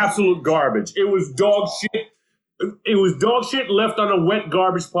was absolute garbage. It was dog shit. It was dog shit left on a wet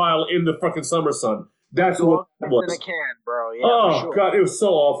garbage pile in the fucking summer sun. That's what it was. In a can, bro. Yeah, oh, for sure. God, it was so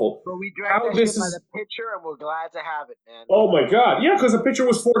awful. But we drank that shit by the pitcher, and we're glad to have it, man. Oh, my God. Yeah, because the pitcher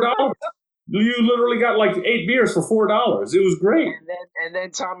was $4. You literally got like 8 beers for $4. It was great. And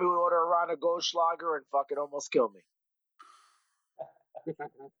then Tommy would order a round of Goldschlager and fucking almost kill me.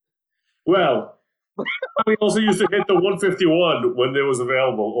 Well, we also used to hit the 151 when it was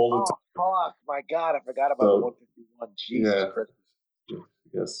available all the time. Fuck, my God, I forgot about the 151. Jesus Christ.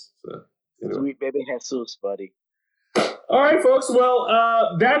 Yes. Anyway. Sweet baby Jesus, buddy. All right, folks. Well,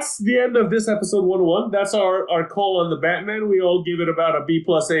 that's the end of this episode 101. That's our call on the Batman. We all give it about a B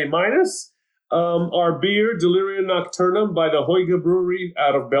plus A minus. Our beer, Delirium Nocturnum by the Huygens Brewery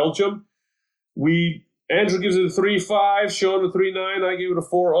out of Belgium. Andrew gives it a 3.5, Sean a 3.9, I give it a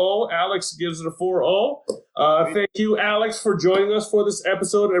 4.0, Alex gives it a 4.0. Thank you, Alex, for joining us for this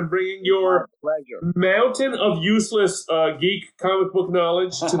episode and bringing your mountain of useless geek comic book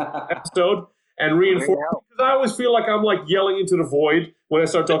knowledge to the episode and reinforcing. Because I always feel like I'm like yelling into the void when I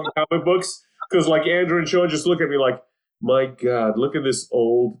start talking comic books. Because like Andrew and Sean just look at me like, my God, look at this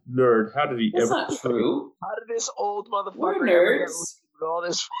old nerd. How did he That's ever? Not true. How did this old motherfucker We're nerds. all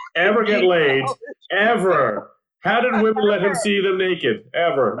this ever get laid? Ever? How did women let him see them naked?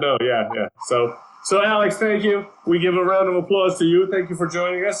 Ever? No, yeah. So Alex, thank you. We give a round of applause to you. Thank you for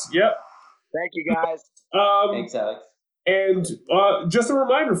joining us. Yep. Thank you, guys. Thanks, Alex. And just a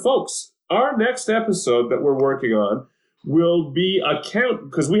reminder, folks, our next episode that we're working on will be a count,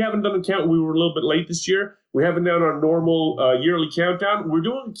 because we haven't done a count. We were a little bit late this year. We haven't done our normal yearly countdown. We're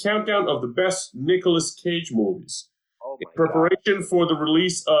doing a countdown of the best Nicolas Cage movies. Oh In my preparation for the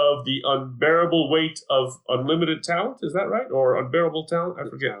release of The Unbearable Weight of Unlimited Talent. Is that right? Or Unbearable Talent? I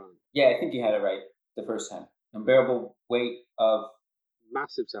forget. Yeah, I think you had it right the first time. Unbearable weight of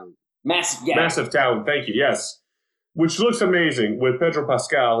Massive talent. Massive Talent. Thank you. Yes. Which looks amazing with Pedro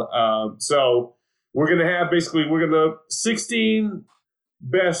Pascal. So we're going to have 16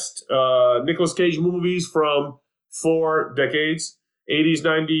 best Nicolas Cage movies from 4 decades, 80s,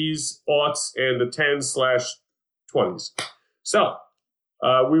 90s, aughts, and the 10/20s. So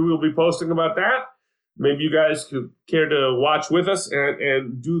we will be posting about that. Maybe you guys could care to watch with us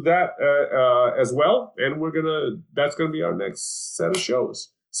and do that as well. And that's going to be our next set of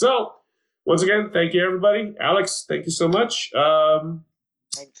shows. So once again, thank you, everybody. Alex, thank you so much.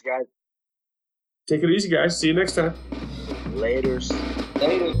 Thanks, guys. Take it easy, guys. See you next time. Laters.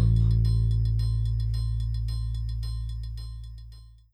 Later.